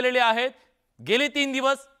दिल्लीत गेलेले आहेत। गेली 3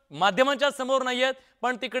 दिवस माध्यमांच्या समोर नाहीयेत,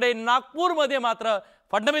 पण तिकडे नागपूरमध्ये मात्र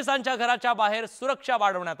फडणवीसांच्या घराच्या बाहेर सुरक्षा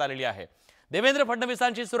वाढवण्यात आलेली आहे। देवेंद्र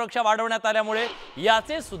फडणवीसांची सुरक्षा वाढवण्यात आल्यामुळे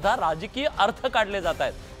याचे सुद्धा राजकीय अर्थ काढले जात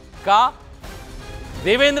आहेत का?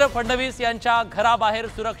 देवेंद्र फडणवीस यांच्या घराबाहेर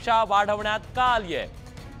सुरक्षा वाढवण्यात का आली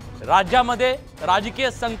आहे? राज्यामध्ये राजकीय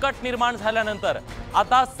संकट निर्माण झाल्यानंतर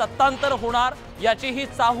आता सत्तांतर होणार याची ही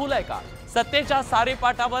चाहूल आहे का? सत्तेच्या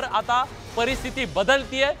सारीपाठावर आता परिस्थिती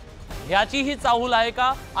बदलतीये याची ही चाहूल आहे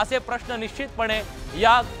का? असे प्रश्न निश्चितपणे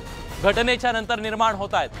या घटनेच्या नंतर निर्माण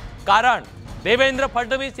होत आहेत, कारण देवेंद्र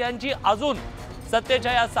फडणवीस यांची अजून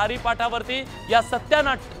सत्तेच्या या सारीपाठावरती या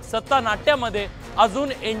सत्ता नाट्यामध्ये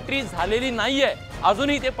अजून एंट्री झालेली नाहीये,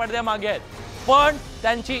 अजूनही ते पडद्यामागे आहेत। पण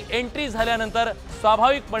त्यांची एंट्री झाल्यानंतर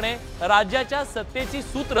स्वाभाविकपणे राज्याच्या सत्तेची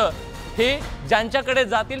सूत्र हे ज्यांच्याकडे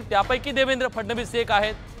जातील त्यापैकी देवेंद्र फडणवीस एक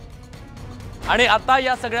आहेत। आणि आता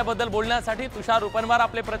या सगळ्याबद्दल बोलण्यासाठी तुषार उपनवार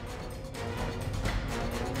आपले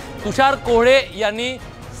तुषार कोहळे यांनी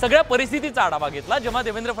सगळ्या परिस्थितीचा आढावा घेतला जेव्हा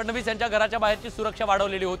देवेंद्र फडणवीस यांच्या घराच्या बाहेरची सुरक्षा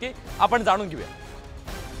वाढवलेली होती। आपण जाणून घेऊया।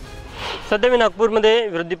 सध्या मी नागपूरमध्ये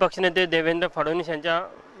विरोधी पक्षनेते देवेंद्र फडणवीस यांच्या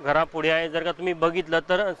घरापुढे आहे। जर का तुम्ही बघितलं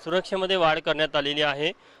तर सुरक्षेमध्ये वाढ करण्यात आलेली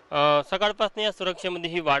आहे। सकाळपासून या सुरक्षेमध्ये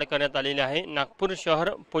ही वाढ करण्यात आलेली आहे। नागपूर शहर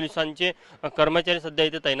पोलिसांचे कर्मचारी सध्या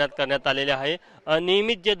इथे तैनात करण्यात आलेले आहे।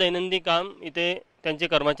 नियमित जे दैनंदिन काम इथे त्यांचे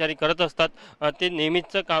कर्मचारी करत असतात ते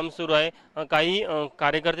नेहमीचं काम सुरू आहे। काही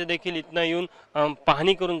कार्यकर्ते देखील इथनं येऊन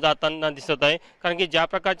पाहणी करून जाताना दिसत आहे, कारण की ज्या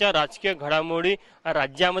प्रकारच्या राजकीय घडामोडी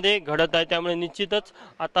राज्यामध्ये घडत आहे त्यामुळे निश्चितच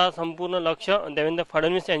आता संपूर्ण लक्ष देवेंद्र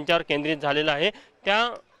फडणवीस यांच्यावर केंद्रित झालेलं आहे। त्या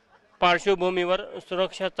पार्श्वभूमीवर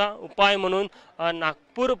सुरक्षेचा उपाय म्हणून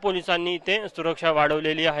नागपूर पोलिसांनी इथे सुरक्षा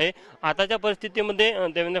वाढवलेली आहे। आताच्या परिस्थितीमध्ये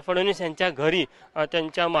देवेंद्र फडणवीस यांच्या घरी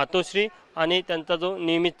त्यांच्या मातोश्री आणि त्यांचा जो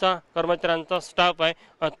नेहमीचा कर्मचाऱ्यांचा स्टाफ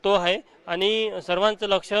आहे तो आहे आणि सर्वांचं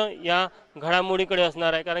लक्ष या घडामोडीकडे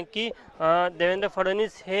असणार आहे, कारण की देवेंद्र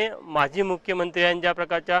फडणवीस हे माजी मुख्यमंत्री आहेत। ज्या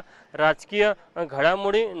प्रकारच्या राजकीय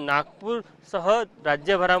घडामोडी नागपूरसह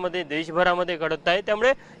राज्यभरामध्ये देशभरामध्ये घडत आहे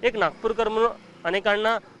त्यामुळे एक नागपूरकर म्हणून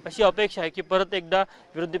अनेकांना अशी अपेक्षा आहे की परत एकदा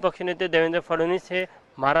विरोधी पक्षनेते देवेंद्र फडणवीस हे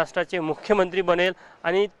महाराष्ट्राचे मुख्यमंत्री बनेल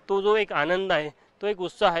आणि तो जो एक आनंद आहे तो एक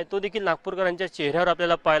उत्साह आहे तो देखील नागपूरकरांच्या चेहऱ्यावर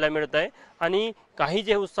आपल्याला पाहायला मिळत आहे। आणि काही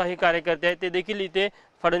जे उत्साही कार्यकर्ते आहेत ते देखील इथे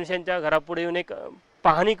फडणवीस यांच्या घरापुढे येऊन एक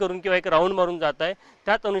पाहणी करून किंवा एक राऊंड मारून जात आहे।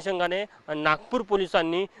 त्याच अनुषंगाने नागपूर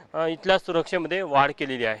पोलिसांनी इथल्या सुरक्षेमध्ये वाढ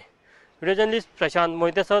केलेली आहे। व्हिडिओ जर्नलिस्ट प्रशांत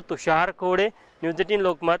मोहितेसह तुषार कोडे, न्यूज 18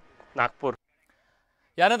 लोकमत, नागपूर।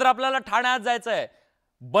 यानंतर आपल्याला ठाण्यात जायचं आहे।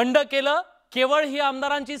 बंड केलं केवळ ही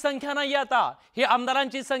आमदारांची संख्या नाहीये, आता ही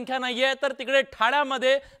आमदारांची संख्या नाहीये तर तिकडे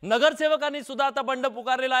ठाण्यामध्ये नगरसेवकांनी सुद्धा आता बंड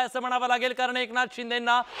पुकारलेला आहे असं म्हणावं लागेल, कारण एकनाथ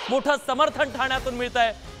शिंदेंना मोठं समर्थन ठाण्यातून मिळत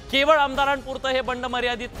आहे। केवळ आमदारांपुरतं हे बंड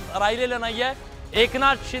मर्यादित राहिलेलं नाहीये।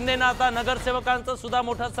 एकनाथ शिंदेंना आता नगरसेवकांचं सुद्धा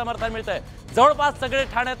मोठं समर्थन मिळत आहे। जवळपास सगळे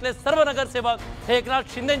ठाण्यातले सर्व नगरसेवक हे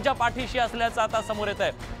एकनाथ शिंदेंच्या पाठीशी असल्याचं आता समोर येत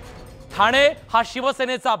आहे। ठाणे हा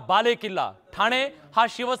शिवसेनेचा बालेकिल्ला, ठाणे हा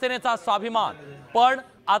शिवसेनेचा स्वाभिमान, पण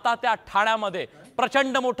आता त्या ठाण्यामध्ये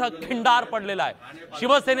प्रचंड मोठा खिंडार पडलेला आहे।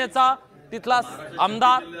 शिवसेनेचा तिथला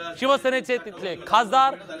आमदार, शिवसेनेचे तिथले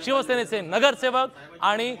खासदार, शिवसेनेचे नगरसेवक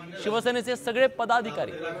आणि शिवसेनेचे सगळे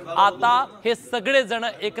पदाधिकारी आता हे सगळे जण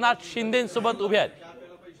एकनाथ शिंदेंसोबत उभे आहेत।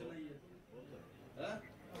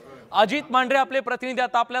 अजित मांढरे आपले प्रतिनिधी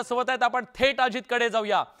आता आपल्या सोबत आहेत, आपण थेट अजितकडे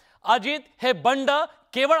जाऊया। अजित, हे बंड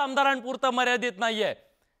केवळ आमदारांपुरतं मर्यादित नाहीये।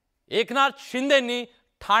 एकनाथ शिंदेंनी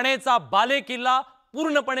ठाणेचा बालेकिल्ला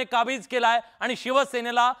पूर्णपणे काबीज केलाय आणि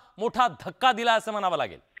शिवसेनेला मोठा धक्का दिला असं म्हणावं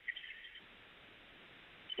लागेल।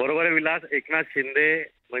 बरोबर आहे विलास, एकनाथ शिंदे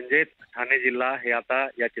म्हणजे ठाणे जिल्हा हे आता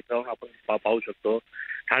या चित्रावरून आपण पाहू शकतो।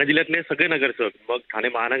 ठाणे जिल्ह्यातले सगळे नगरसेवक, मग ठाणे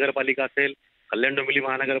महानगरपालिका असेल, कल्याण डोंबिवली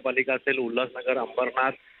महानगरपालिका असेल, उल्हासनगर,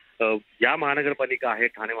 अंबरनाथ या महानगरपालिका आहेत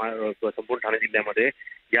ठाणे संपूर्ण ठाणे जिल्ह्यामध्ये,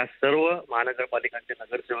 या सर्व महानगरपालिकांचे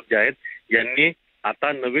नगरसेवक जे आहेत यांनी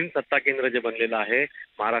आता नवीन सत्ता केंद्र जे बनलेलं आहे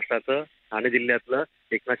महाराष्ट्राचं, ठाणे जिल्ह्यातलं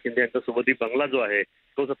एकनाथ शिंदे यांचा सुबोधी बंगला जो आहे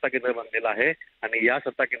तो सत्ता केंद्र बनलेला आहे। आणि या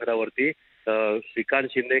सत्ता केंद्रावरती श्रीकांत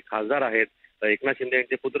शिंदे खासदार आहेत, एकनाथ शिंदे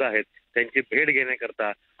यांचे पुत्र आहेत, त्यांची भेट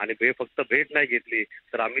घेण्याकरता, आणि फक्त भेट नाही घेतली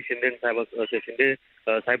तर आम्ही शिंदे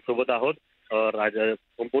साहेब सोबत आहोत।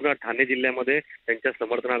 संपूर्ण ठाणे जिल्ह्यामध्ये त्यांच्या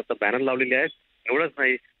समर्थनार्थ बॅनर लावलेले आहेत। एवढंच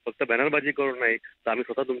नाही, फक्त बॅनरबाजी करून नाही तर आम्ही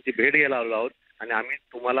स्वतः तुमची भेट घ्यायला आलो आहोत आणि आम्ही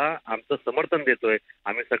तुम्हाला आमचं समर्थन देतोय,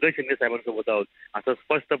 आम्ही सगळे शिंदे साहेबांसोबत आहोत असं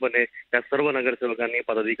स्पष्टपणे त्या सर्व नगरसेवकांनी,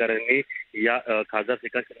 पदाधिकाऱ्यांनी या खासदार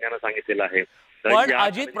श्रीकांत शिंदे यांना सांगितलेलं आहे। पण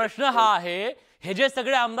अजित, प्रश्न हा आहे, हे जे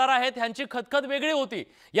सगळे आमदार आहेत यांची खतखत वेगळी होती।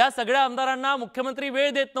 या सगळ्या आमदारांना मुख्यमंत्री वेळ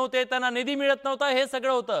देत नव्हते, त्यांना निधी मिळत नव्हता, हे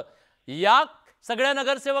सगळं होतं। या सगळ्या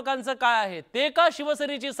नगरसेवकांचं काय आहे, ते का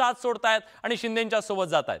शिवसेनेची साथ सोडतायत आणि शिंदेंच्या सोबत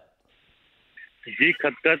जात आहेत? जी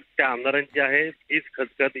खतखत त्या आमदारांची आहे तीच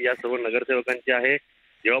खतखत या सर्व नगरसेवकांची आहे।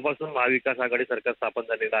 जेव्हापासून महाविकास आघाडी सरकार स्थापन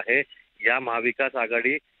झालेलं आहे, या महाविकास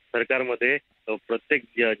आघाडी सरकारमध्ये प्रत्येक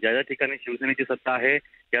ज्या ठिकाणी शिवसेनेची सत्ता आहे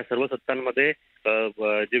या सर्व सत्तांमध्ये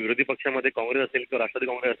जे विरोधी पक्षामध्ये काँग्रेस असेल किंवा राष्ट्रवादी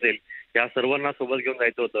काँग्रेस असेल या सर्वांना सोबत घेऊन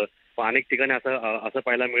जायचं होतं। पण अनेक ठिकाणी असं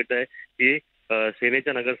पाहायला मिळत आहे की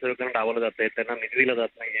सेनेच्या नगरसेवकांना डावलं जात आहे, त्यांना निधी दिला जात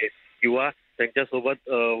नाहीये किंवा त्यांच्यासोबत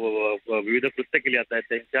विविध कृत्य केली जात आहेत,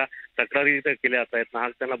 त्यांच्या तक्रारी केल्या जात आहेत,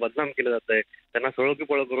 नाहक त्यांना बदनाम केलं जात आहे, त्यांना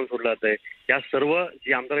सळोकीपळ करून सोडलं जात आहे। या सर्व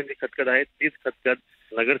जी आमदारांची खतखत आहे तीच खतखत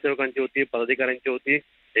नगरसेवकांची होती, पदाधिकाऱ्यांची होती।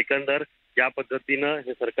 एकंदर ज्या पद्धतीनं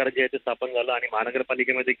हे सरकार जे आहे ते स्थापन झालं आणि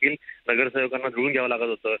महानगरपालिकेमध्ये देखील नगरसेवकांना जुळून घ्यावं लागत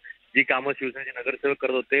होतं, जी कामं शिवसेनेचे नगरसेवक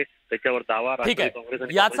करत होते त्याच्यावर दावा राष्ट्रवादी काँग्रेस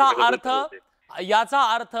आणि याचा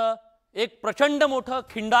अर्थ एक प्रचंड मोठं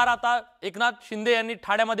खिंडार आता एकनाथ शिंदे यांनी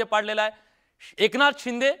ठाण्यामध्ये पाडलेला आहे। एकनाथ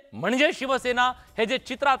शिंदे म्हणजे शिवसेना हे जे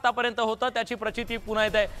चित्र आतापर्यंत होतं त्याची प्रचिती पुन्हा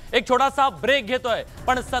येत आहे। एक छोटासा ब्रेक घेतोय,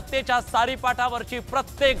 पण सत्तेच्या सारीपाठावरची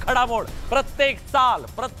प्रत्येक घडामोड, प्रत्येक चाल,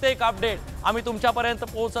 प्रत्येक अपडेट आम्ही तुमच्यापर्यंत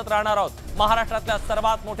पोहोचत राहणार आहोत महाराष्ट्रातल्या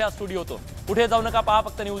सर्वात मोठ्या स्टुडिओतून। कुठे जाऊ नका, पहा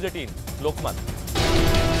फक्त न्यूज 18 लोकमत।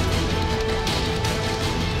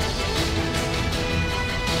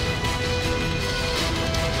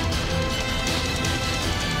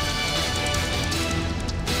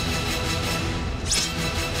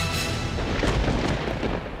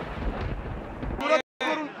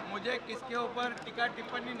 मुझे किसके ऊपर टीका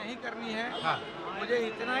टिप्पणी नहीं करनी है। मुझे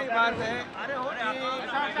इतना ही बात है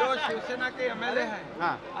कि जो शिवसेना के एमएलए हैं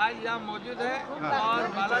आज यहाँ मौजूद है और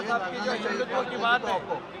बाला साहब की जो हिंदुत्व की बात है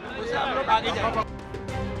उसे हम लोग आगे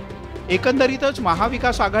जाएंगे। एकंदरीतच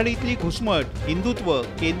महाविकास आघाडीतली घुसमट, हिंदुत्व,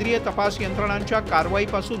 केंद्रीय तपास यंत्रणांच्या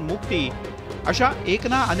कारवाईपासून मुक्ती अशा एक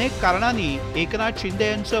ना अनेक कारणांनी एकनाथ शिंदे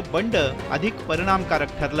यांचं बंड अधिक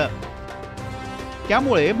परिणामकारक ठरलं।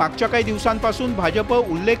 त्यामुळे मागच्या काही दिवसांपासून भाजप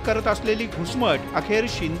उल्लेख करत असलेली घुसमट अखेर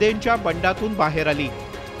शिंदेंच्या बंडातून बाहेर आली।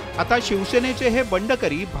 आता शिवसेनेचे हे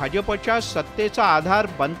बंडकरी भाजपच्या सत्तेचा आधार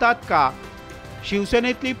बनतात का?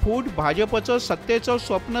 शिवसेनेतली फूट भाजपचं सत्तेचं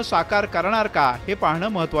स्वप्न साकार करणार का, हे पाहणं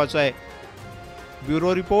महत्त्वाचं आहे।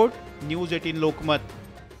 Bureau report, news 18 Lokmat.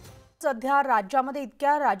 सध्या राज्यामध्ये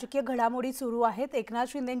इतक्या राजकीय घडामोडी सुरू आहेत, एकनाथ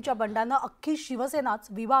शिंदेंच्या बंडानं अख्खी शिवसेनाच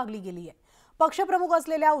विभागली गेली आहे। पक्षप्रमुख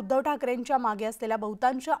असलेल्या उद्धव ठाकरेंच्या मागे असलेल्या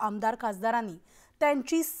बहुतांश आमदार खासदारांनी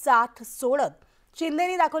त्यांची साथ सोडत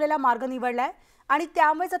शिंदेंनी दाखवलेला मार्ग निवडलाय आणि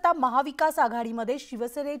त्यामुळेच आता महाविकास आघाडीमध्ये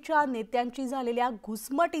शिवसेनेच्या नेत्यांची झालेल्या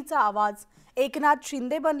घुसमटीचा आवाज एकनाथ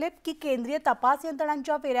शिंदे बनलेत की केंद्रीय तपास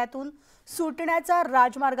यंत्रणांच्या फेऱ्यातून सुटण्याचा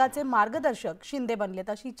राजमार्गाचे मार्गदर्शक शिंदे बनलेत,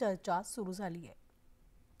 अशी चर्चा सुरू झाली आहे।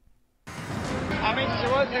 आम्ही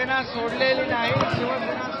शिवसेना सोडलेली नाही,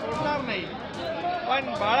 शिवसेना सोडणार नाही, पण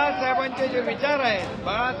बाळासाहेबांचे जे विचार आहेत,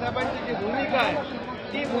 बाळासाहेबांची जी भूमिका आहे,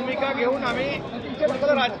 ती भूमिका घेऊन आम्ही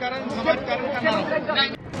पुढचं राजकारण समाजकारण करणार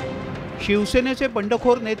आहोत। शिवसेनेचे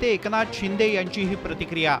बंडखोर नेते एकनाथ शिंदे यांची ही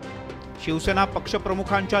प्रतिक्रिया। शिवसेना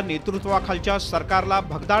पक्षप्रमुखांच्या नेतृत्वाखालच्या सरकारला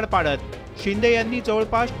भगदाड पाडत शिंदे यांनी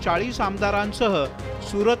जवळपास 40 आमदारांसह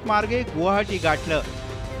सुरत मार्गे गुवाहाटी गाठलं।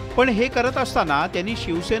 पण हे करत असताना त्यांनी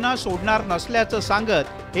शिवसेना सोडणार नसल्याचं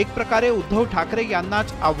सांगत एक प्रकारे उद्धव ठाकरे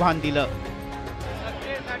यांनाच आव्हान दिलं।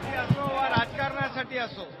 सत्तेसाठी असो वा राजकारणासाठी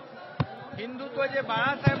असो, हिंदुत्व जे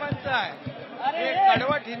बाळासाहेबांचं आहे, हे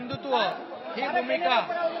कडवट हिंदुत्व, ही भूमिका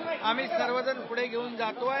आम्ही सर्वजण पुढे घेऊन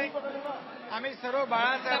जातोय। आम्ही सर्व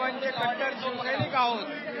बाळासाहेबांचे कट्टर शिवसैनिक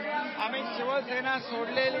आहोत। आम्ही शिवसेना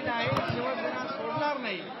सोडलेली नाही, शिवसेना सोडणार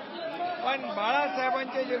नाही, पण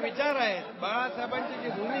बाळासाहेबांचे जे विचार आहेत, बाळासाहेबांची जी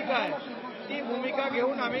भूमिका आहे, ती भूमिका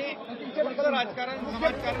घेऊन आम्ही पुढचं राजकारण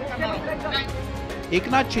समाजकारण करणार आहोत।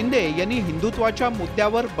 एकनाथ शिंदे यांनी हिंदुत्वाच्या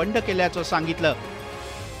मुद्द्यावर बंड केल्याचं सांगितलं,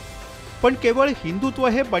 पण केवळ हिंदुत्व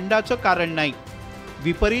हे बंडाचं कारण नाही।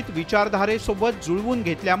 विपरीत विचारधारेसोबत जुळवून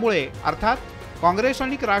घेतल्यामुळे, अर्थात काँग्रेस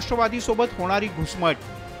आणि राष्ट्रवादीसोबत होणारी घुसमट,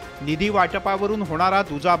 निधी वाटपावरून होणारा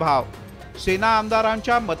दुजाभाव, सेना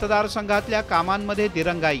आमदारांच्या मतदारसंघातल्या कामांमध्ये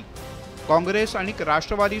दिरंगाई, काँग्रेस आणि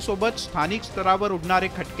राष्ट्रवादीसोबत स्थानिक स्तरावर उडणारे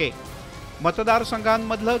खटके,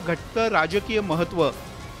 मतदारसंघांमधलं घटक राजकीय महत्त्व,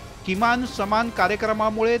 किमान समान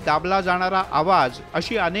कार्यक्रमामुळे दाबला जाणारा आवाज,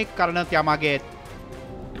 अशी अनेक कारणं त्यामागे आहेत।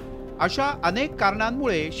 अशा अनेक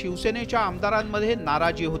कारणांमुळे शिवसेनेच्या आमदारांमध्ये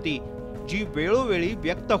नाराजी होती, जी वेळोवेळी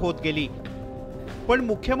व्यक्त होत गेली। पण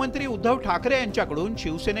मुख्यमंत्री उद्धव ठाकरे यांच्याकडून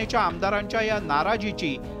शिवसेनेच्या आमदारांच्या या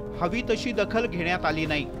नाराजीची हवी तशी दखल घेण्यात आली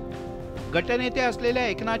नाही। गटनेते असलेल्या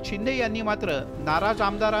एकनाथ शिंदे यांनी मात्र नाराज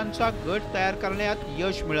आमदारांचा गट तयार करण्यात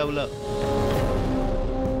यश मिळवलं।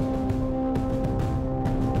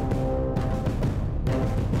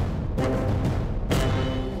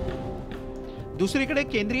 दुसरीकडे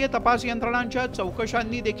केंद्रीय तपास यंत्रणांच्या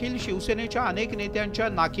चौकशांनी देखील शिवसेनेच्या अनेक नेत्यांच्या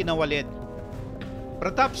नाकी नवलेत।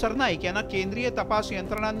 प्रताप सरनाईक यांना केंद्रीय तपास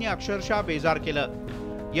यंत्रणांनी अक्षरशः बेजार केलं।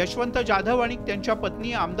 यशवंत जाधव आणि त्यांच्या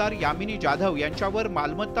पत्नी आमदार यामिनी जाधव यांच्यावर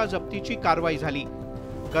मालमत्ता जप्तीची कारवाई झाली।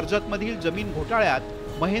 कर्जतमधील जमीन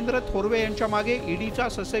घोटाळ्यात महेंद्र थोरवे यांच्या मागे ईडीचा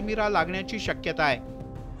ससेमिरा लागण्याची शक्यता आहे।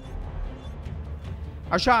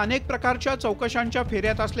 अशा अनेक प्रकारच्या चौकशांच्या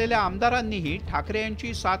फेऱ्यात असलेल्या आमदारांनीही ठाकरे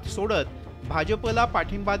यांची साथ सोडत भाजपला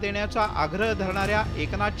पाठिंबा देण्याचा आग्रह धरणाऱ्या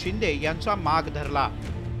एकनाथ शिंदे यांचा माग धरला।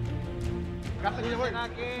 शिवसेना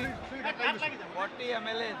के 40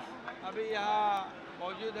 एमएलए अभी यहाँ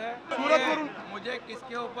मौजूद है। मुझे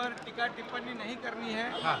किसके ऊपर टीका टिप्पणी नहीं करनी है।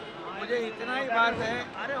 मुझे इतना ही बात है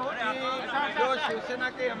कि जो शिवसेना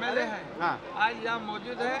के एमएलए हैं आज यहाँ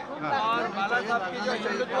मौजूद है और बाला साहब की जो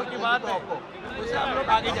हिंदुत्व की बात है उसे हम लोग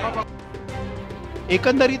आगे जाएंगे।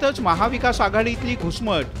 एकंदरीतच महाविकास आघाडीतली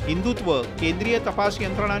घुसमट, हिंदुत्व, केंद्रीय तपास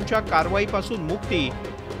यंत्रणांच्या कारवाईपासून मुक्ती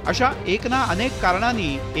अशा एक ना अनेक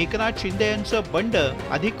कारणांनी एकनाथ शिंदे यांचं बंड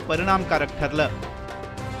अधिक परिणामकारक ठरलं।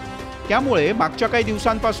 त्यामुळे मागच्या काही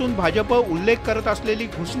दिवसांपासून भाजप उल्लेख करत असलेली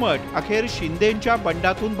घुसमट अखेर शिंदेंच्या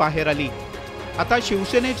बंडातून बाहेर आली। आता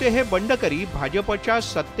शिवसेनेचे हे बंडकरी भाजपच्या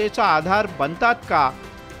सत्तेचा आधार बनतात का?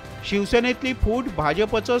 शिवसेनेतली फूट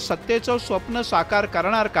भाजपचं सत्तेचं स्वप्न साकार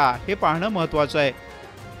करणार का, हे पाहणं महत्त्वाचं आहे।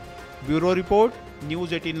 Bureau report,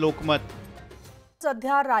 news 18 Lokmat.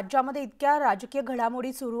 सध्या राज्यामध्ये इतक्या राजकीय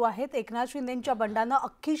घडामोडी सुरू आहेत, एकनाथ शिंदेंच्या बंडानं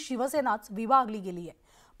अख्खी शिवसेनाच विभागली गेली आहे।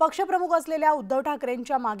 पक्षप्रमुख असलेल्या उद्धव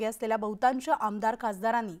ठाकरेंच्या मागे असलेल्या बहुतांश आमदार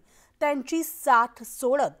खासदारांनी त्यांची साथ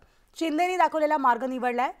सोडत शिंदेंनी दाखवलेला मार्ग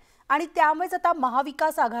निवडलाय आणि त्यामुळेच आता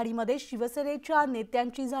महाविकास आघाडीमध्ये शिवसेनेच्या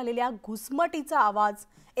नेत्यांची झालेल्या घुसमटीचा आवाज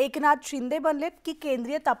एकनाथ शिंदे बनलेत की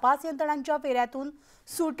केंद्रीय तपास यंत्रणांच्या फेऱ्यातून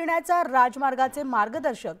सुटण्याचा राजमार्गाचे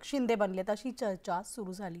मार्गदर्शक शिंदे बनलेत, अशी चर्चा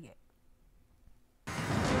सुरू झाली आहे।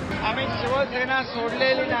 आम्ही शिवसेना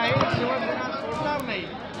सोडलेली नाही, शिवसेना सोडणार नाही,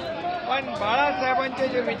 पण बाळासाहेबांचे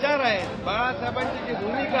जे विचार आहेत, बाळासाहेबांची जी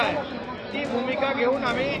भूमिका आहे, ती भूमिका घेऊन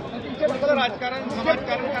आम्ही पुढचं राजकारण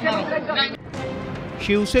समाजकारण करणार आहोत।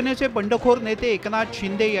 शिवसेनेचे बंडखोर नेते एकनाथ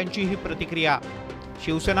शिंदे यांची ही प्रतिक्रिया।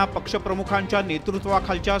 शिवसेना पक्षप्रमुखांच्या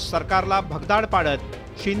नेतृत्वाखालच्या सरकारला भगदाड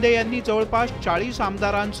पाडत शिंदे यांनी जवळपास 40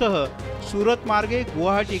 आमदारांसह सुरत मार्गे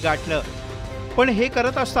गुवाहाटी गाठलं। पण हे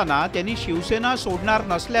करत असताना त्यांनी शिवसेना सोडणार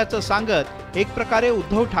नसल्याचं सांगत एक प्रकारे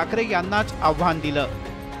उद्धव ठाकरे यांनाच आव्हान दिलं।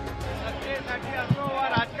 सत्तेसाठी असो वा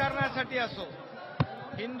राजकारणासाठी असो,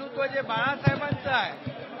 हिंदुत्व जे बाळासाहेबांचं आहे,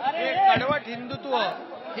 हे कडवट हिंदुत्व,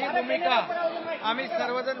 ही भूमिका आम्ही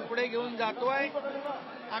सर्वजण पुढे घेऊन जातोय।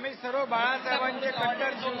 आम्ही सर्व बाळासाहेबांचे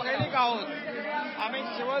कट्टर शिवसैनिक आहोत। आम्ही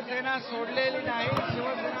शिवसेना सोडलेली नाही,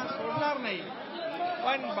 शिवसेना सोडणार नाही,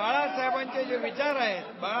 पण बाळासाहेबांचे जे विचार आहेत,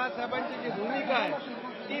 बाळासाहेबांची जी भूमिका आहे,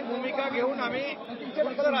 ती भूमिका घेऊन आम्ही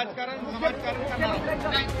पुढचं राजकारण समाजकारण करणार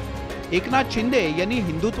आहोत। एकनाथ शिंदे यांनी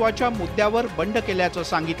हिंदुत्वाच्या मुद्द्यावर बंड केल्याचं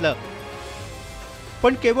सांगितलं,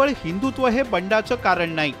 पण केवळ हिंदुत्व हे बंडाचं कारण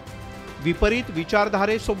नाही। विपरीत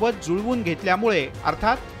विचारधारेसोबत जुळवून घेतल्यामुळे,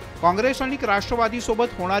 अर्थात काँग्रेस आणि राष्ट्रवादीसोबत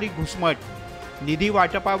होणारी घुसमट, निधी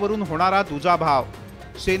वाटपावरून होणारा दुजाभाव,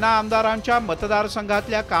 सेना आमदारांच्या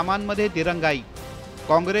मतदारसंघातल्या कामांमध्ये दिरंगाई,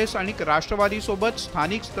 काँग्रेस आणि राष्ट्रवादीसोबत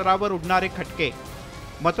स्थानिक स्तरावर उडणारे खटके,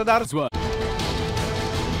 मतदार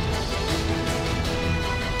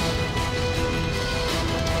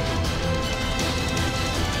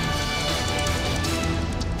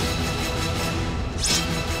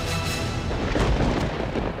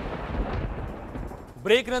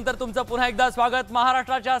ब्रेक नंतर तुमचं पुन्हा एकदा स्वागत।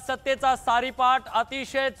 महाराष्ट्राच्या सत्तेचा सारीपाट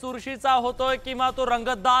अतिशय चुरशीचा होतोय किंवा तो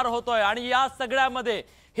रंगतदार होतोय आणि या सगळ्यामध्ये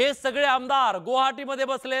हे सगळे आमदार गुवाहाटीमध्ये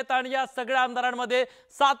बसलेत आणि या सगळ्या आमदारांमध्ये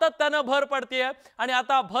सातत्याने भर पडतीये आणि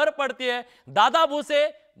आता भर पडतीये दादा भुसे,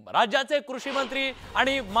 राज्याचे कृषी मंत्री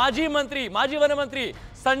आणि माजी वनमंत्री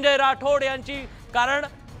संजय राठोड यांची। कारण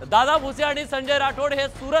दादा भुसे आणि संजय राठोड हे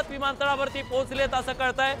सुरत विमानतळावरती पोहोचलेत असं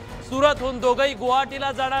कळतंय। सुरतहून दोघंही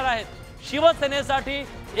गुवाहाटीला जाणार आहेत। शिवसेनेसाठी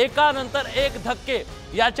एकानंतर एक धक्के।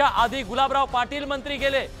 याच्या आधी गुलाबराव पाटील मंत्री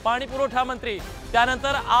गेले, पाणी पुरवठा मंत्री,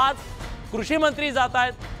 त्यानंतर आज कृषी मंत्री जात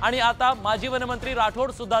आहेत आणि आता माजी वनमंत्री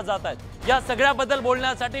राठोड सुद्धा जात आहेत। या सगळ्याबद्दल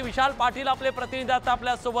बोलण्यासाठी विशाल पाटील आपले प्रतिनिधी आता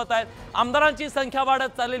आपल्या सोबत आहेत। आमदारांची संख्या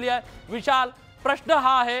वाढत चाललेली आहे। विशाल, प्रश्न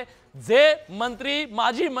हा आहे, जे मंत्री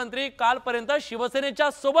माजी मंत्री कालपर्यंत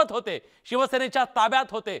शिवसेनेच्या सोबत होते, शिवसेनेच्या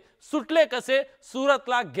ताब्यात होते, सुटले कसे,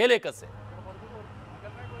 सुरतला गेले कसे?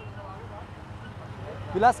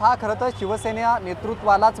 विलास, हा खरं तर शिवसेना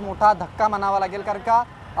नेतृत्वालाच मोठा धक्का म्हणावा लागेल, कारण का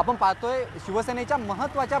आपण पाहतोय शिवसेनेच्या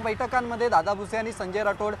महत्त्वाच्या बैठकांमध्ये दादा भुसे आणि संजय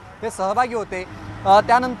राठोड हे सहभागी होते।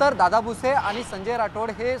 त्यानंतर दादा भुसे आणि संजय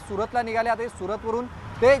राठोड हे सुरतला निघाले। आता सुरतवरून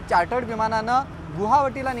ते चार्टर्ड विमानानं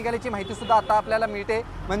गुवाहाटीला निघाल्याची माहिती सुद्धा आता आपल्याला मिळते।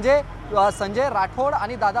 म्हणजे संजय राठोड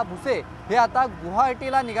आणि दादा भुसे हे आता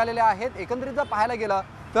गुवाहाटीला निघालेले आहेत। एकंदरीत जर पाहायला गेलं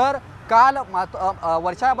तर काल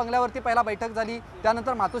वर्षा बंगल्यावरती पहिला बैठक झाली,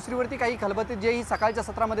 त्यानंतर मातोश्रीवरती काही खलबती जी ही सकाळच्या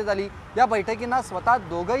सत्रामध्ये झाली। या बैठकींना स्वतः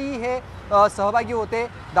दोघंही हे सहभागी होते।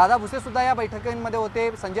 दादा भुसे सुद्धा या बैठकींमध्ये होते,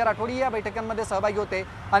 संजय राठोडही या बैठकांमध्ये सहभागी होते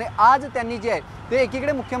आणि आज त्यांनी जे आहे ते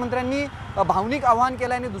एकीकडे मुख्यमंत्र्यांनी भावनिक आवाहन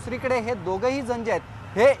केलं आणि दुसरीकडे हे दोघंही जण जे आहेत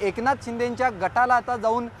हे एकनाथ शिंदेंच्या गटाला आता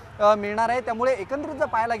जाऊन मिळणार आहे। त्यामुळे एकंदरीत जर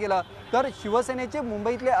पाहायला गेलं तर शिवसेनेचे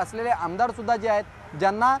मुंबईतले असलेले आमदार सुद्धा जे आहेत,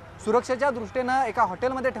 ज्यांना सुरक्षेच्या दृष्टीने एका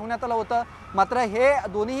हॉटेलमध्ये ठेवण्यात आलं होतं, मात्र हे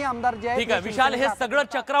दोन्ही आमदार जे आहेत, ठीक आहे विशाल, हे सगळं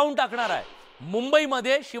चक्रावून टाकणार आहे।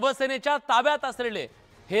 मुंबईमध्ये शिवसेनेच्या ताब्यात असलेले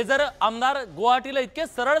हे जर आमदार गुवाहाटीला इतके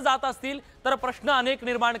सरळ जात असतील तर प्रश्न अनेक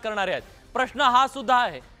निर्माण करणारे आहेत। प्रश्न हा सुद्धा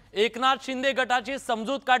आहे, एकनाथ शिंदे गटाची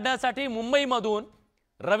समजूत काढण्यासाठी मुंबईमधून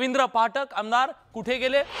रवींद्र फाटक आमदार कुठे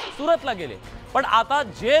गेले? सुरतला गेले. पण आता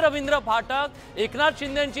जे रवींद्र फाटक एकनाथ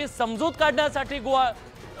शिंदेंची समजूत काढण्यासाठी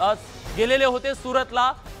गेलेले होते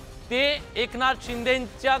सुरतला, ते एकनाथ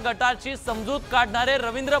शिंदेंच्या गटाची समजूत काढणारे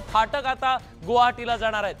रवींद्र फाटक आता गुवाहाटीला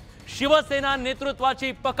जाणार आहेत. शिवसेना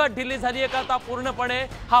नेतृत्वाची पकड ढिली झाली आहे का आता पूर्णपणे,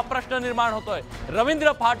 हा प्रश्न निर्माण होतोय.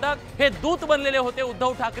 रवींद्र फाटक हे दूत बनलेले होते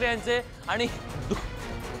उद्धव ठाकरे यांचे आणि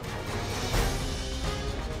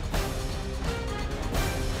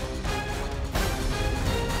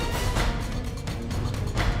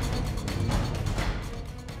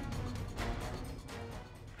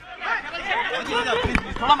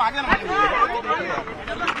थोड़ा मागे ना,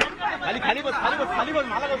 खाली खाली बस, खाली बस, खाली बस,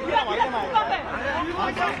 मला बस मागे ना.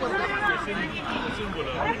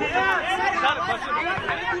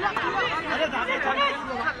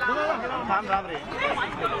 थांब राम रे.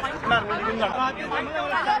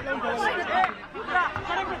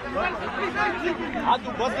 हा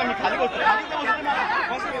तू बस ना, मी खाली बस.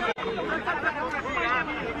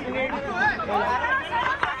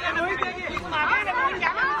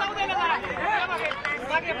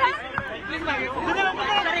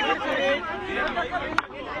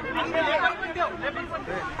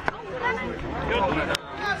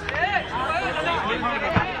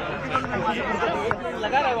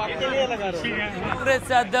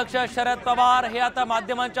 काँग्रेसचे अध्यक्ष शरद पवार हे आता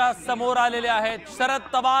माध्यमांच्या समोर आलेले आहेत. शरद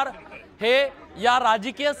पवार हे या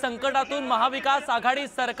राजकीय संकटातून महाविकास आघाडी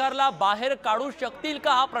सरकारला बाहेर काढू शकतील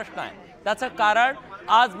का, हा प्रश्न आहे. त्याचं कारण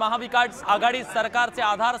आज महाविकास आघाडी सरकारचे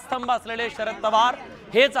आधारस्तंभ असलेले शरद पवार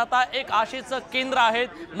हेच आता एक आशेचं केंद्र आहेत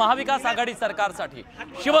महाविकास आघाडी सरकारसाठी.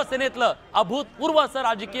 शिवसेनेतलं अभूतपूर्व असं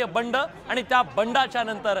राजकीय बंड आणि त्या बंडाच्या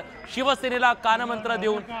नंतर शिवसेनेला कानमंत्र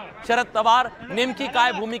देऊन शरद पवार नेमकी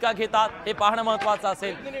काय भूमिका घेतात हे पाहणं महत्त्वाचं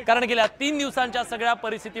असेल. कारण गेल्या 3 दिवसांच्या सगळ्या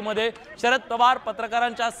परिस्थितीमध्ये शरद पवार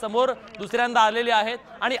पत्रकारांच्या समोर दुसऱ्यांदा आलेले आहेत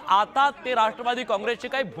आणि आता ते राष्ट्रवादी काँग्रेसची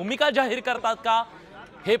काही भूमिका जाहीर करतात का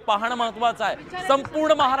हे पाहणं महत्त्वाचं आहे.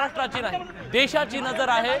 संपूर्ण महाराष्ट्राची नाही, देशाची नजर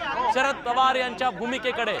आहे शरद पवार यांच्या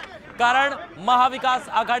भूमिकेकडे. कारण महाविकास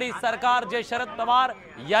आघाडी सरकार जे शरद पवार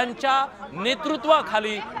यांच्या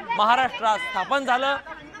नेतृत्वाखाली महाराष्ट्रात स्थापन झालं,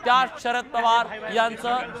 त्या शरद पवार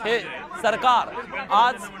यांचं हे सरकार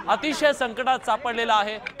आज अतिशय संकटात सापडलेलं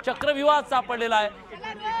आहे, चक्रव्यूहात सापडलेलं आहे.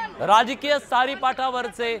 राजकीय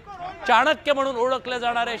सारीपाटावरचे चाणक्य म्हणून ओळखले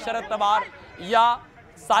जाणारे शरद पवार या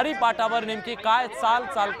सारी पाटावर नेमकी काय चाल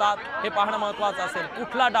चालतात हे पाहणं महत्त्वाचं असेल.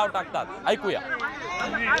 कुठला डाव टाकतात ऐकूया.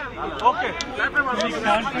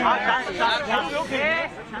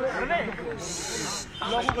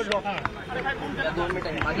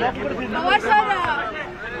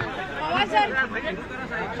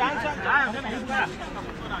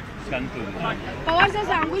 पवार सर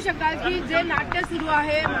सांगू शकाल की जे नाट्य सुरू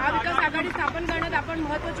आहे, महाविकास आघाडी स्थापन करण्यात आपण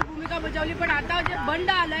महत्त्वाची भूमिका बजावली, पण आता जे बंड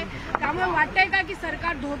आलंय त्यामुळे वाटतंय का की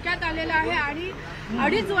सरकार धोक्यात आलेलं आहे आणि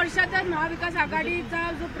 2.5 वर्षातच महाविकास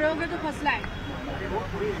आघाडीचा जो प्रयोग आहे तो फसलाय.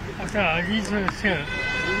 आता 2.5 वर्ष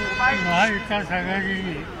महाविकास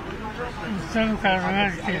आघाडीने उत्तम कारभार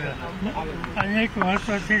केला, अनेक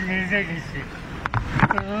महत्त्वाचे निर्णय घेतले.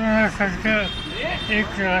 कोरोनासारखं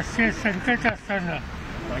एक राष्ट्रीय संकट असताना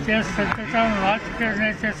त्या संकटावर मात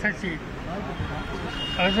करण्यासाठी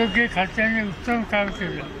आरोग्य खात्याने उत्तम काम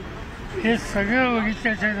केलं. हे सगळं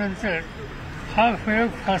बघितल्याच्या नंतर हा प्रयोग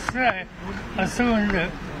फसला आहे असं म्हणलं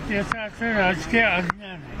याचा अर्थ राजकीय अज्ञान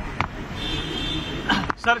आहे.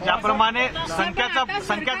 सर, ज्याप्रमाणे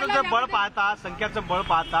संख्याचं बळ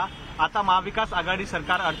पाहता आता महाविकास आघाडी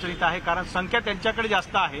सरकार अडचणीत आहे, कारण संख्या त्यांच्याकडे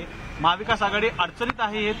जास्त आहे. महाविकास आघाडी अडचणीत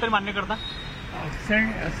आहे हे तरी मान्य करता? अडचण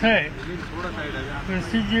असं आहे,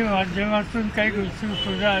 प्रसिद्धी माध्यमातून काही गोष्टी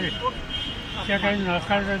पुढे आल्या त्या काही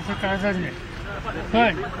नाकारण्याचं कारण नाही.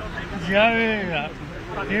 पण ज्या वेळेला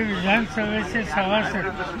हे विधानसभेचे सभासद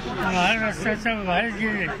महाराष्ट्राच्या बाहेर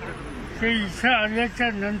गेले ते इथं आल्याच्या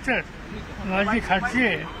नंतर माझी खात्री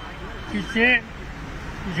आहे की ते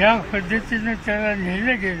ज्या पद्धतीनं त्याला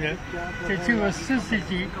नेलं गेलं त्याची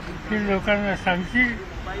वस्तुस्थिती ते लोकांना सांगतील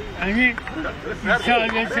आणि इथं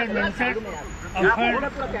आल्याच्या नंतर आपण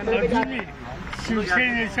अजूनही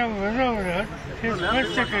शिवसेनेच्या बरोबर हे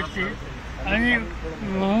स्पष्ट करतील आणि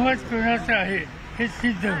बहुमत कोणाचं आहे हे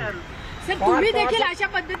सिद्ध होईल. सर, तुम्ही देखील अशा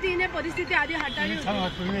पद्धतीने परिस्थिती आधी हाताळली.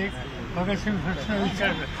 तुम्ही भगतसिंग प्रश्न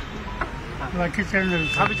विचारला,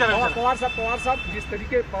 पवार साहब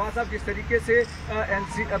जिस तरीके से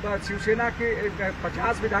शिवसेना के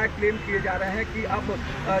 50 विधायक क्लेम किए जा रहे हैं कि अब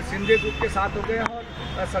शिंदे ग्रुप के साथ हो गए हैं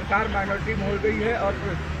और सरकार माइनॉरिटी में हो गई है और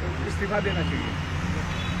इस्तीफा देना चाहिए.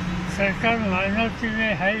 सरकार माइनॉरिटी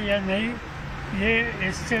में है या नहीं, ये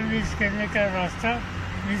एस्टेब्लिश करने का रास्ता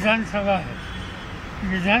विधानसभा है.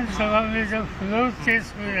 विधानसभा में जब फ्लोर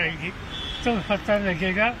टेस्ट हो जाएगी तो पता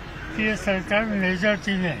लगेगा कि ये सरकार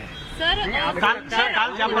मेजॉरिटी में है।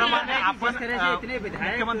 काल ज्याप्रमाणे आपण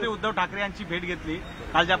मुख्यमंत्री उद्धव ठाकरे यांची भेट घेतली,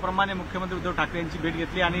 काल ज्याप्रमाणे मुख्यमंत्री उद्धव ठाकरे यांची भेट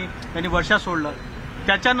घेतली आणि त्यांनी वर्षा सोडलं,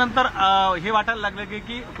 त्याच्यानंतर हे वाटायला लागलं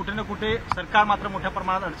की कुठे ना कुठे सरकार मात्र मोठ्या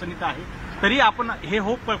प्रमाणात अडचणीत आहे, तरी आपण हे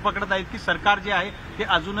होप पकडत आहेत की सरकार जे आहे ते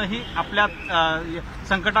अजूनही आपल्या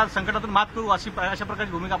संकटातून मात करू अशा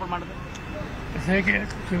प्रकारची भूमिका आपण मांडत आहोत। असं की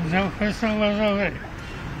तुमचा प्रश्न बरोबर आहे,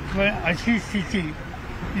 पण अशी स्थिती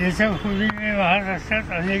याच्यापूर्वी मी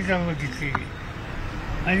महाराष्ट्रात अनेकदा बघितली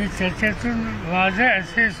आणि त्याच्यातून माझं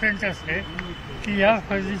असेसमेंट असं आहे की या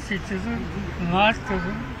परिस्थितीतून मात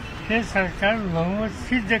करून हे सरकार बहुमत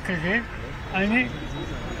सिद्ध करेल आणि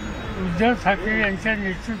उद्धव ठाकरे यांच्या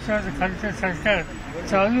नेतृत्वाखालचं सरकार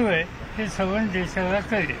चालू आहे हे सबंध देशाला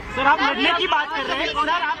कळेल। सर आप लड़ने की बात कर रहे हैं, सर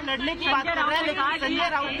आप लड़ने की बात कर रहे हैं, लेकिन संजय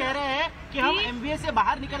राउत कह रहे हैं कि हम एमबीए से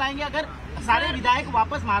बाहर निकल आएंगे अगर सारे विधायक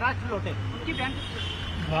वापस महाराष्ट्र लौटे। उनकी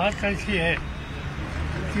बात ऐसी है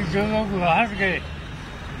कि जो लोग बाहर गए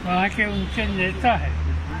वहाँ के उनके नेता हैं,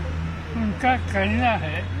 उनका कहना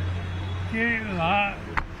है कि वहाँ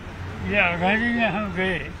ये आघाड़ी में हम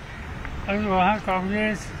गए और वहाँ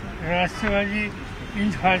कांग्रेस राष्ट्रवादी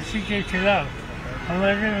इन फारसी के खिलाफ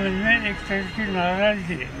हमारे मन में एक तरह की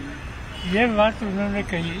नाराजगी है, ये बात उन्होंने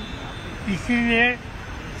कही। इसीलिए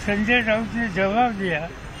संजय राउत ने जवाब दिया,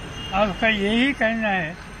 आपका यही कहना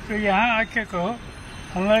है तो यहाँ आके कहो,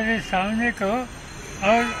 हमारे सामने कहो,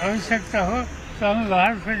 और आवश्यकता हो तो हम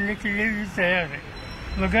बाहर फिरने के लिए भी तैयार हैं,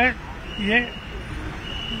 मगर ये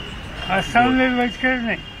आसाम में बैठकर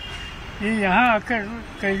नहीं, ये यहाँ आकर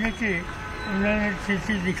कहने की उन्होंने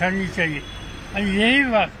स्थिति दिखानी चाहिए। और यही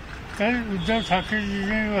बात कल उद्धव ठाकरे जी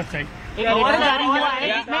ने बताई।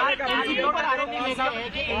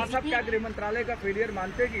 सब क्या गृह मंत्रालय का फेलियर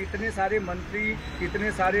मानते हैं कि इतने सारे मंत्री,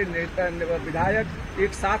 इतने सारे नेता, विधायक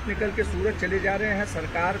एक साथ निकल के सूरत चले जा रहे हैं,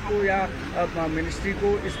 सरकार को या मिनिस्ट्री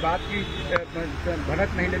को इस बात की भनक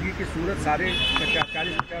नहीं लगी कि सूरत सारे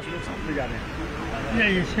 40-50 लोग साथ में जा रहे हैं।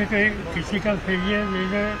 इससे कहीं किसी का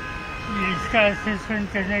फेलियर इसका असेसमेंट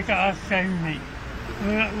करने का आज टाइम नहीं,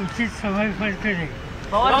 वो उचित समय पर करेगा।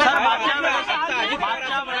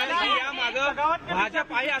 भाजप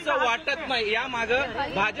आहे असं वाटत नाही, या मागं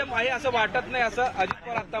भाजप आहे असं वाटत नाही असं अजित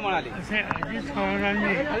पवार आता म्हणाले। अजित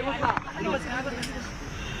पवारांनी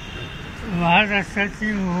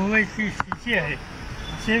महाराष्ट्राची मुंबईची स्थिती आहे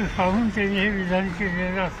ते पाहून त्यांनी हे विधान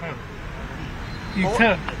केलेलं असावं।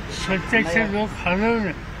 इथं प्रत्यक्ष लोक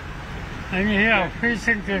हलवणं आणि हे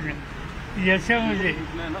ऑपरेशन करणं याच्यामध्ये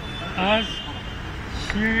आज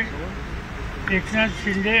श्री एकनाथ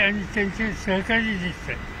शिंदे आणि त्यांचे सहकारी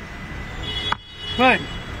दिसतात, पण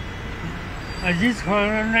अजित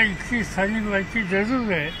पवारांना इतकी स्थानिक माहिती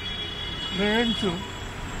जरूर आहे, परंतु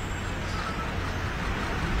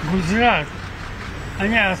गुजरात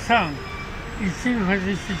आणि आसाम इथली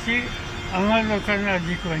परिस्थिती आम्हा लोकांना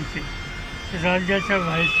अधिक माहिती राज्याच्या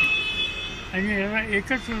बाहेरची। आणि याला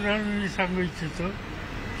एकच उदाहरण मी सांगू इच्छितो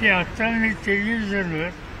की आता मी टेलिव्हिजनवर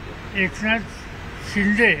एकनाथ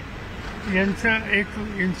शिंदे यांचं एक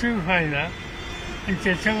इंटरव्ह्यू पाहिला आणि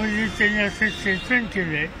त्याच्यामध्ये त्यांनी असं स्टेटमेंट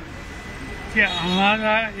केलं आहे की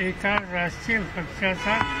आम्हाला एका राष्ट्रीय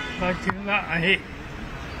पक्षाचा पाठिंबा आहे,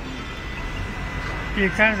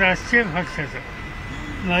 एका राष्ट्रीय पक्षाचा।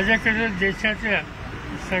 माझ्याकडे देशातल्या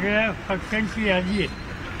सगळ्या पक्षांची यादी आहे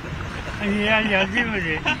आणि या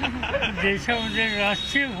यादीमध्ये देशामध्ये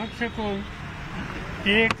राष्ट्रीय पक्ष कोण,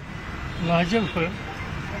 एक भाजप,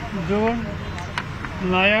 दोन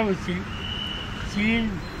मायावती, तीन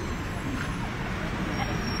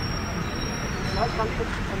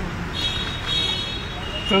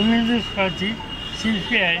communist party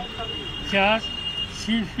CPI, 4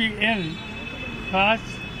 CPM, 5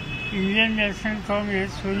 Indian national Congress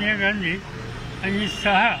Sonia Gandhi आणि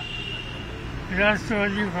 6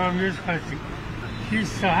 राष्ट्रवादी काँग्रेस पार्टी। ही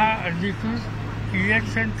 6 अधिकृत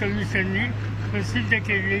इलेक्शन कमिशनने प्रसिद्ध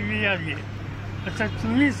केलेली यादी आहे। आता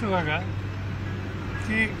तुम्हीच बघा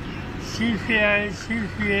की CPI,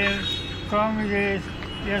 CPM, काँग्रेस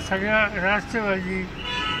या सगळ्या राष्ट्रवादी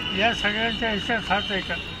या सगळ्यांच्या ह्याच्यात हात आहे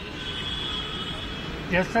का?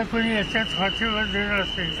 याचा कोणी याच्यात खातेवर देणार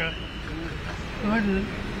असेल का? मग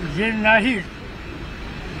जे नाहीत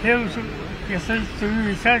हे याचा तुम्ही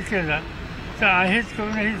विचार केला तर आहेच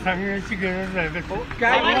कोणीही सांगण्याची गरज लागत नाही।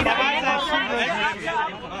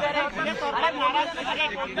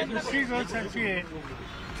 दुसरी गोष्ट अशी आहे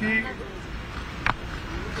की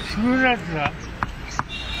सुरतला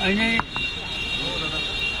आणि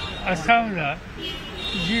आसामला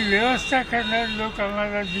जी व्यवस्था करणारे लोक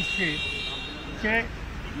आम्हाला दिसते ते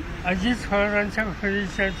अजित पवारांच्या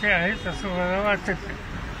खोलीचर्चे आहेत असं मला वाटत नाही,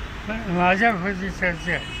 पण माझ्या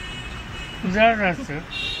खोलीचर्चे आहे. उदाहरणार्थ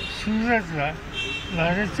सुरतला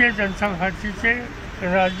भारतीय जनता पार्टीचे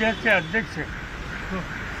राज्याचे अध्यक्ष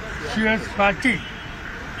शिवस पाटील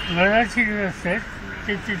मराठी ग्रस्त आहेत,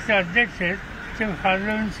 ते तिथे अध्यक्ष आहेत, ते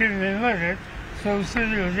पार्लमेंटचे मेंबर आहेत,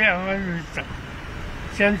 संसदेमध्ये आम्हाला मिळतात.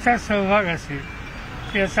 त्यांचा सहभाग असेल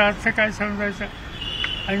याचा अर्थ काय समजायचा.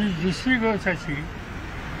 आणि दुसरी गोष्ट अशी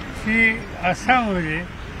की आसाममध्ये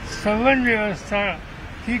संवहन व्यवस्था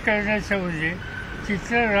ही करण्याच्यामध्ये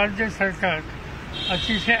तिथलं राज्य सरकार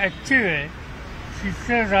अतिशय ॲक्टिव्ह आहे.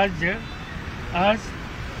 तिथलं राज्य आज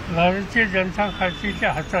भारतीय जनता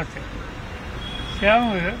पार्टीच्या हातात आहे.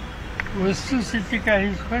 त्यामुळं वस्तुस्थिती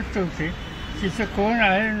काही स्पष्ट होते. तिथं कोण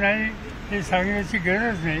आहे नाही हे सांगण्याची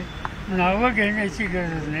गरज नाही, नावं घेण्याची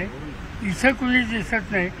गरज नाही. इथं कुणी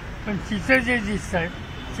दिसत नाही, पण तिथं जे दिसत आहेत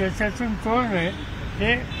त्याच्यातून कोण आहे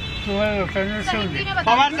हे तुम्हाला लोकांना समजेल.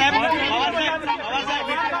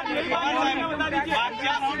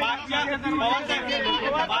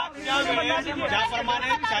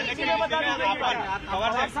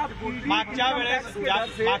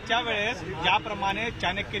 मागच्या वेळेस ज्याप्रमाणे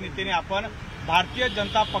चाणक्य नीतीने आपण भारतीय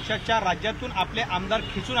जनता पक्षाच्या राज्यातून आपले आमदार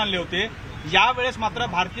खिचून आणले होते, यावेळेस मात्र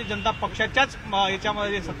भारतीय जनता पक्षाच्याच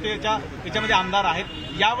याच्यामध्ये याच्यामध्ये आमदार आहेत.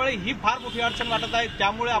 यावेळी ही फार मोठी अडचण वाटत आहे.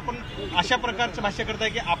 त्यामुळे आपण अशा प्रकारचं भाष्य करताय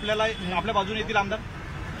की आपल्याला आपल्या बाजूने येतील आमदार.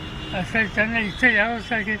 असं त्यांना इथं यावं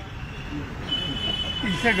लागेल,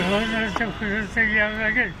 इथं गव्हर्नरच्या खुर्चीवर यावं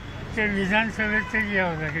लागेल, ते विधानसभेतही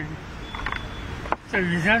यावं लागेल. तर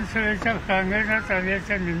विधानसभेच्या प्रांगणात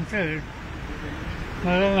आल्याच्या नंतर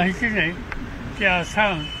मला माहिती नाही की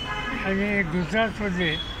आसाम आणि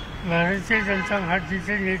गुजरातमध्ये भारतीय जनता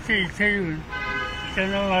पार्टीचे नेते इथे येऊन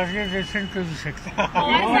त्यांना मार्गदर्शन करू शकतात.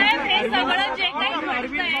 हे सगळं जे काही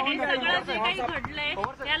घडलंय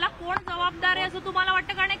त्याला कोण जबाबदार आहे असं तुम्हाला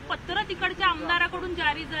वाटतं? कारण एक पत्र तिकडच्या आमदाराकडून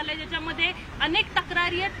जारी झालंय ज्याच्यामध्ये अनेक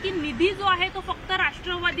तक्रारी आहेत की निधी जो आहे तो फक्त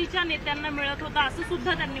राष्ट्रवादीच्या नेत्यांना मिळत होता असं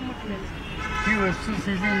सुद्धा त्यांनी म्हटलेलं. ही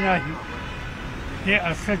वस्तुस्थिती नाही, हे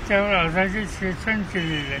असत्यावर आधारित शोषण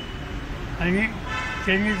केलेलं आहे. आणि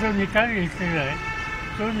त्यांनी जो निकाल घेतलेला आहे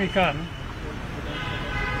तो निकाल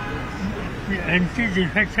अँटी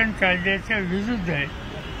डिफेक्शन कायद्याच्या विरुद्ध आहे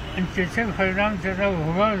आणि त्याचे परिणाम त्यांना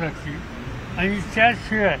भोगावे लागतील. आणि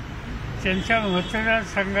त्याशिवाय त्यांच्या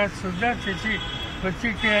मतदारसंघात सुद्धा त्याची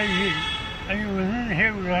प्रतिक्रिया येईल. आणि म्हणून हे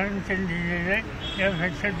उदाहरण त्यांनी दिलेलं आहे,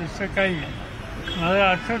 यापेक्षा दुसरं काही नाही. मला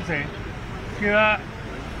आठवत आहे किंवा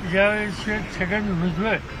ज्यावेळेस छगन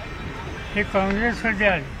भुजबळ हे काँग्रेसमध्ये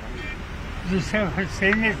आले दुसऱ्या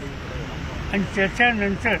सेनेत, आणि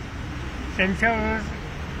त्याच्यानंतर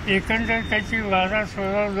त्यांच्याबरोबर एकंदर त्याची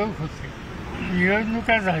 12-16 लोक होते.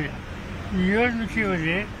 निवडणुका झाल्या,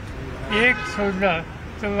 निवडणुकीमध्ये एक सोडला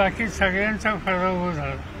तर बाकी सगळ्यांचा पराभव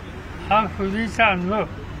झाला. हा पूर्वीचा अनुभव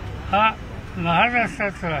हा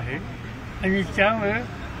महाराष्ट्राचा आहे. आणि त्यामुळे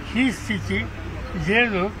ही स्थिती जे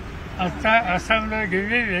लोक आता आसामला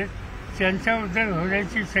गेलेले आहेत त्यांच्याबद्दल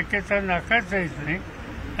होण्याची शक्यता नाकारता येत नाही.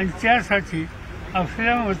 आणि त्यासाठी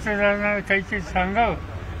आपल्या मतदारांना काहीतरी सांगावं,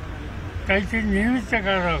 काहीतरी निमित्त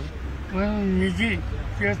करावं म्हणून निधी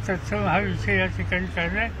किंवा तत्सम हा विषय या ठिकाणी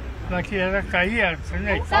काढलाय. बाकी याला काही अर्थ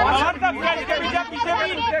नहीं।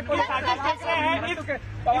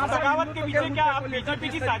 बगावत के पीछे क्या आप बीजेपी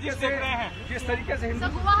की साजिश देख रहे हैं? जिस तरीके से इस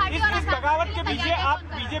बगावत के पीछे आप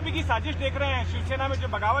बीजेपी की साजिश देख रहे हैं? शिवसेना में जो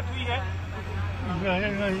बगावत हुई है,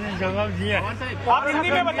 मैंने जवाब दिया। आप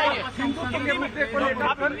हिंदी में बताइए, हिंदी में बताइए,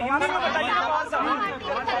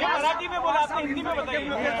 मराठी में बोला, आपने हिंदी में बताइए।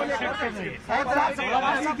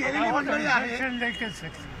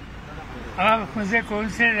 आप मुझे कौन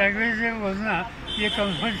से लैंग्वेज में बोलना ये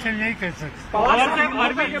कंपल्शन नहीं कर सकते।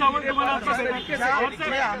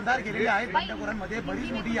 आमदार गेलेले आहेत बंडखोरांमध्ये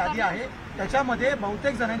बरीच मोठी यादी आहे, त्याच्यामध्ये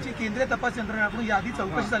बहुतेक जणांची केंद्रीय तपास यंत्रणेकडून यादी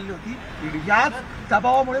चौकशी झाली होती। याच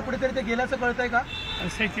दबावामुळे कुठेतरी ते गेल्याचं कळतंय का?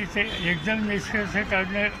 असे की ते एकदम निष्कर्ष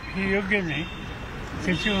काढणं हे योग्य नाही,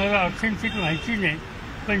 त्याची मला ऑथेंटिक माहिती नाही।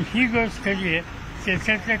 पण ही गोष्ट खरी आहे,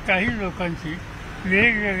 त्याच्यातल्या काही लोकांची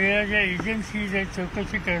वेगवेगळ्या ज्या एजन्सीज आहेत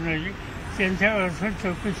चौकशी करणारी त्यांच्यावर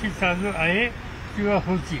चौकशी चालू आहे किंवा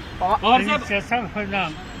होती, आणि त्याचा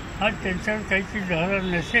परिणाम हा त्यांच्यावर काहीतरी झाला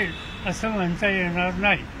नसेल असं म्हणता येणार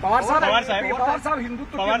नाही। पवार साहब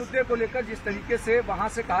हिंदुत्व के मुद्दे को लेकर जिस तरीके से वहां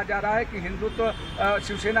से कहा जा रहा है कि हिंदुत्व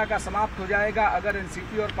शिवसेना का समाप्त हो जाएगा अगर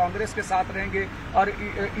एनसीपी और कांग्रेस के साथ रहेंगे, और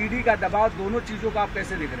ईडी का दबाव, दोनों चीजों को आप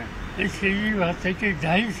कैसे देख रहे हैं? इसलिए बात है कि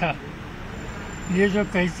 2.5 साल ये जो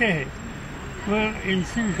कहते हैं वो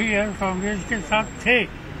एनसीपी और कांग्रेस के साथ थे।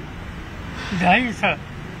 2.5 साल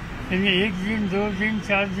यानी 1 दिन 2 दिन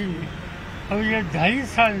 4 दिन और ये 2.5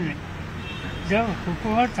 साल में जब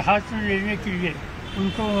हुकूमत हाथ में लेने के लिए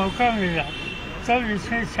उनको मौका मिला तब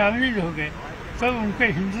इसमें शामिल हो गए, तब उनके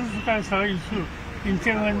हिंदुत्व का सारा इशू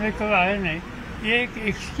इनके मन में कभी आया नहीं। ये एक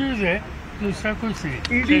एक्सक्यूज है, दूसरा कुछ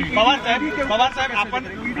नहीं। पवार साहेब आपण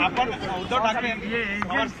उद्धव ठाकरे ये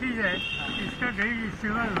एजेंसी है, इसका कहीं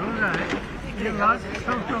इस्तेमाल हो रहा है, ये बात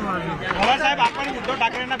सबको मालूम। पवार साहेब आपण उद्धव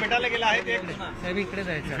ठाकरेंना भेटायला गेला आहेत साहेब इकडे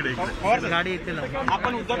जायचं, पवार गाडी इथे लावा।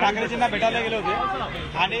 आपण उद्धव ठाकरेंना भेटायला गेले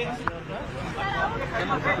होते आणि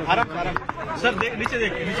सर नीचे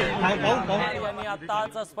यांनी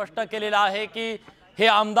आताच स्पष्ट केलेलं आहे की हे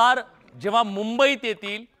आमदार जेव्हा मुंबईत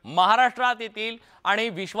येतील, महाराष्ट्रात येतील आणि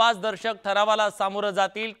विश्वासदर्शक ठरावाला सामोरं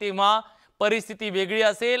जातील तेव्हा परिस्थिती वेगळी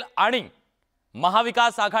असेल आणि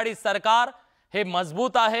महाविकास आघाडी सरकार हे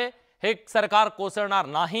मजबूत आहे, हे सरकार कोसळणार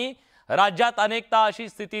नाही। राज्यात अनेकदा अशी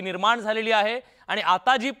स्थिती निर्माण झालेली आहे आणि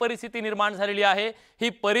आता जी परिस्थिती निर्माण झालेली आहे ही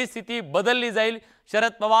परिस्थिती बदलली जाईल।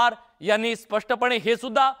 शरद पवार यांनी स्पष्टपणे हे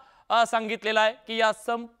सुद्धा सांगितलेलं आहे की या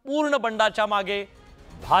संपूर्ण बंडाच्या मागे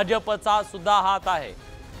भाजपचा सुद्धा हात आहे।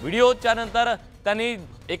 व्हिडिओच्या नंतर त्यांनी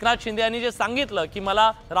एकनाथ शिंदे यांनी जे सांगितलं की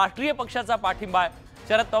मला राष्ट्रीय पक्षाचा पाठिंबा आहे,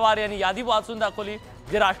 शरद पवार यांनी यादी वाचून दाखवली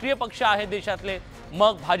जे राष्ट्रीय पक्ष आहे देशातले,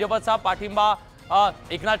 मग भाजपचा पाठिंबा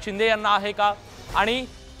एकनाथ शिंदे यांना आहे का? आणि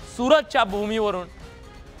सुरतच्या भूमीवरून,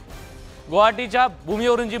 गुवाहाटीच्या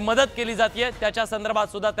भूमीवरून जी मदत केली जाते त्याच्या संदर्भात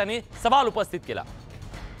सुद्धा त्यांनी सवाल उपस्थित केला।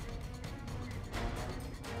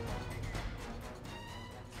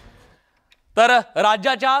 तर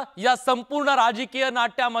राज्याच्या या संपूर्ण राजकीय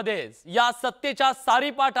नाट्यामध्ये या सत्तेच्या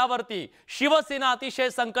सारीपाठावरती शिवसेना अतिशय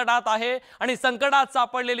संकटात आहे आणि संकटात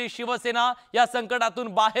सापडलेली शिवसेना या संकटातून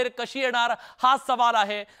बाहेर कशी येणार हा सवाल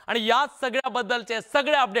आहे। आणि या सगळ्याबद्दलचे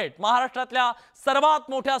सगळे अपडेट महाराष्ट्रातल्या सर्वात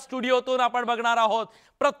मोठ्या स्टुडिओतून आपण बघणार आहोत,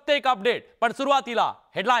 प्रत्येक अपडेट। पण सुरुवातीला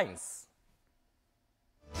हेडलाईन्स।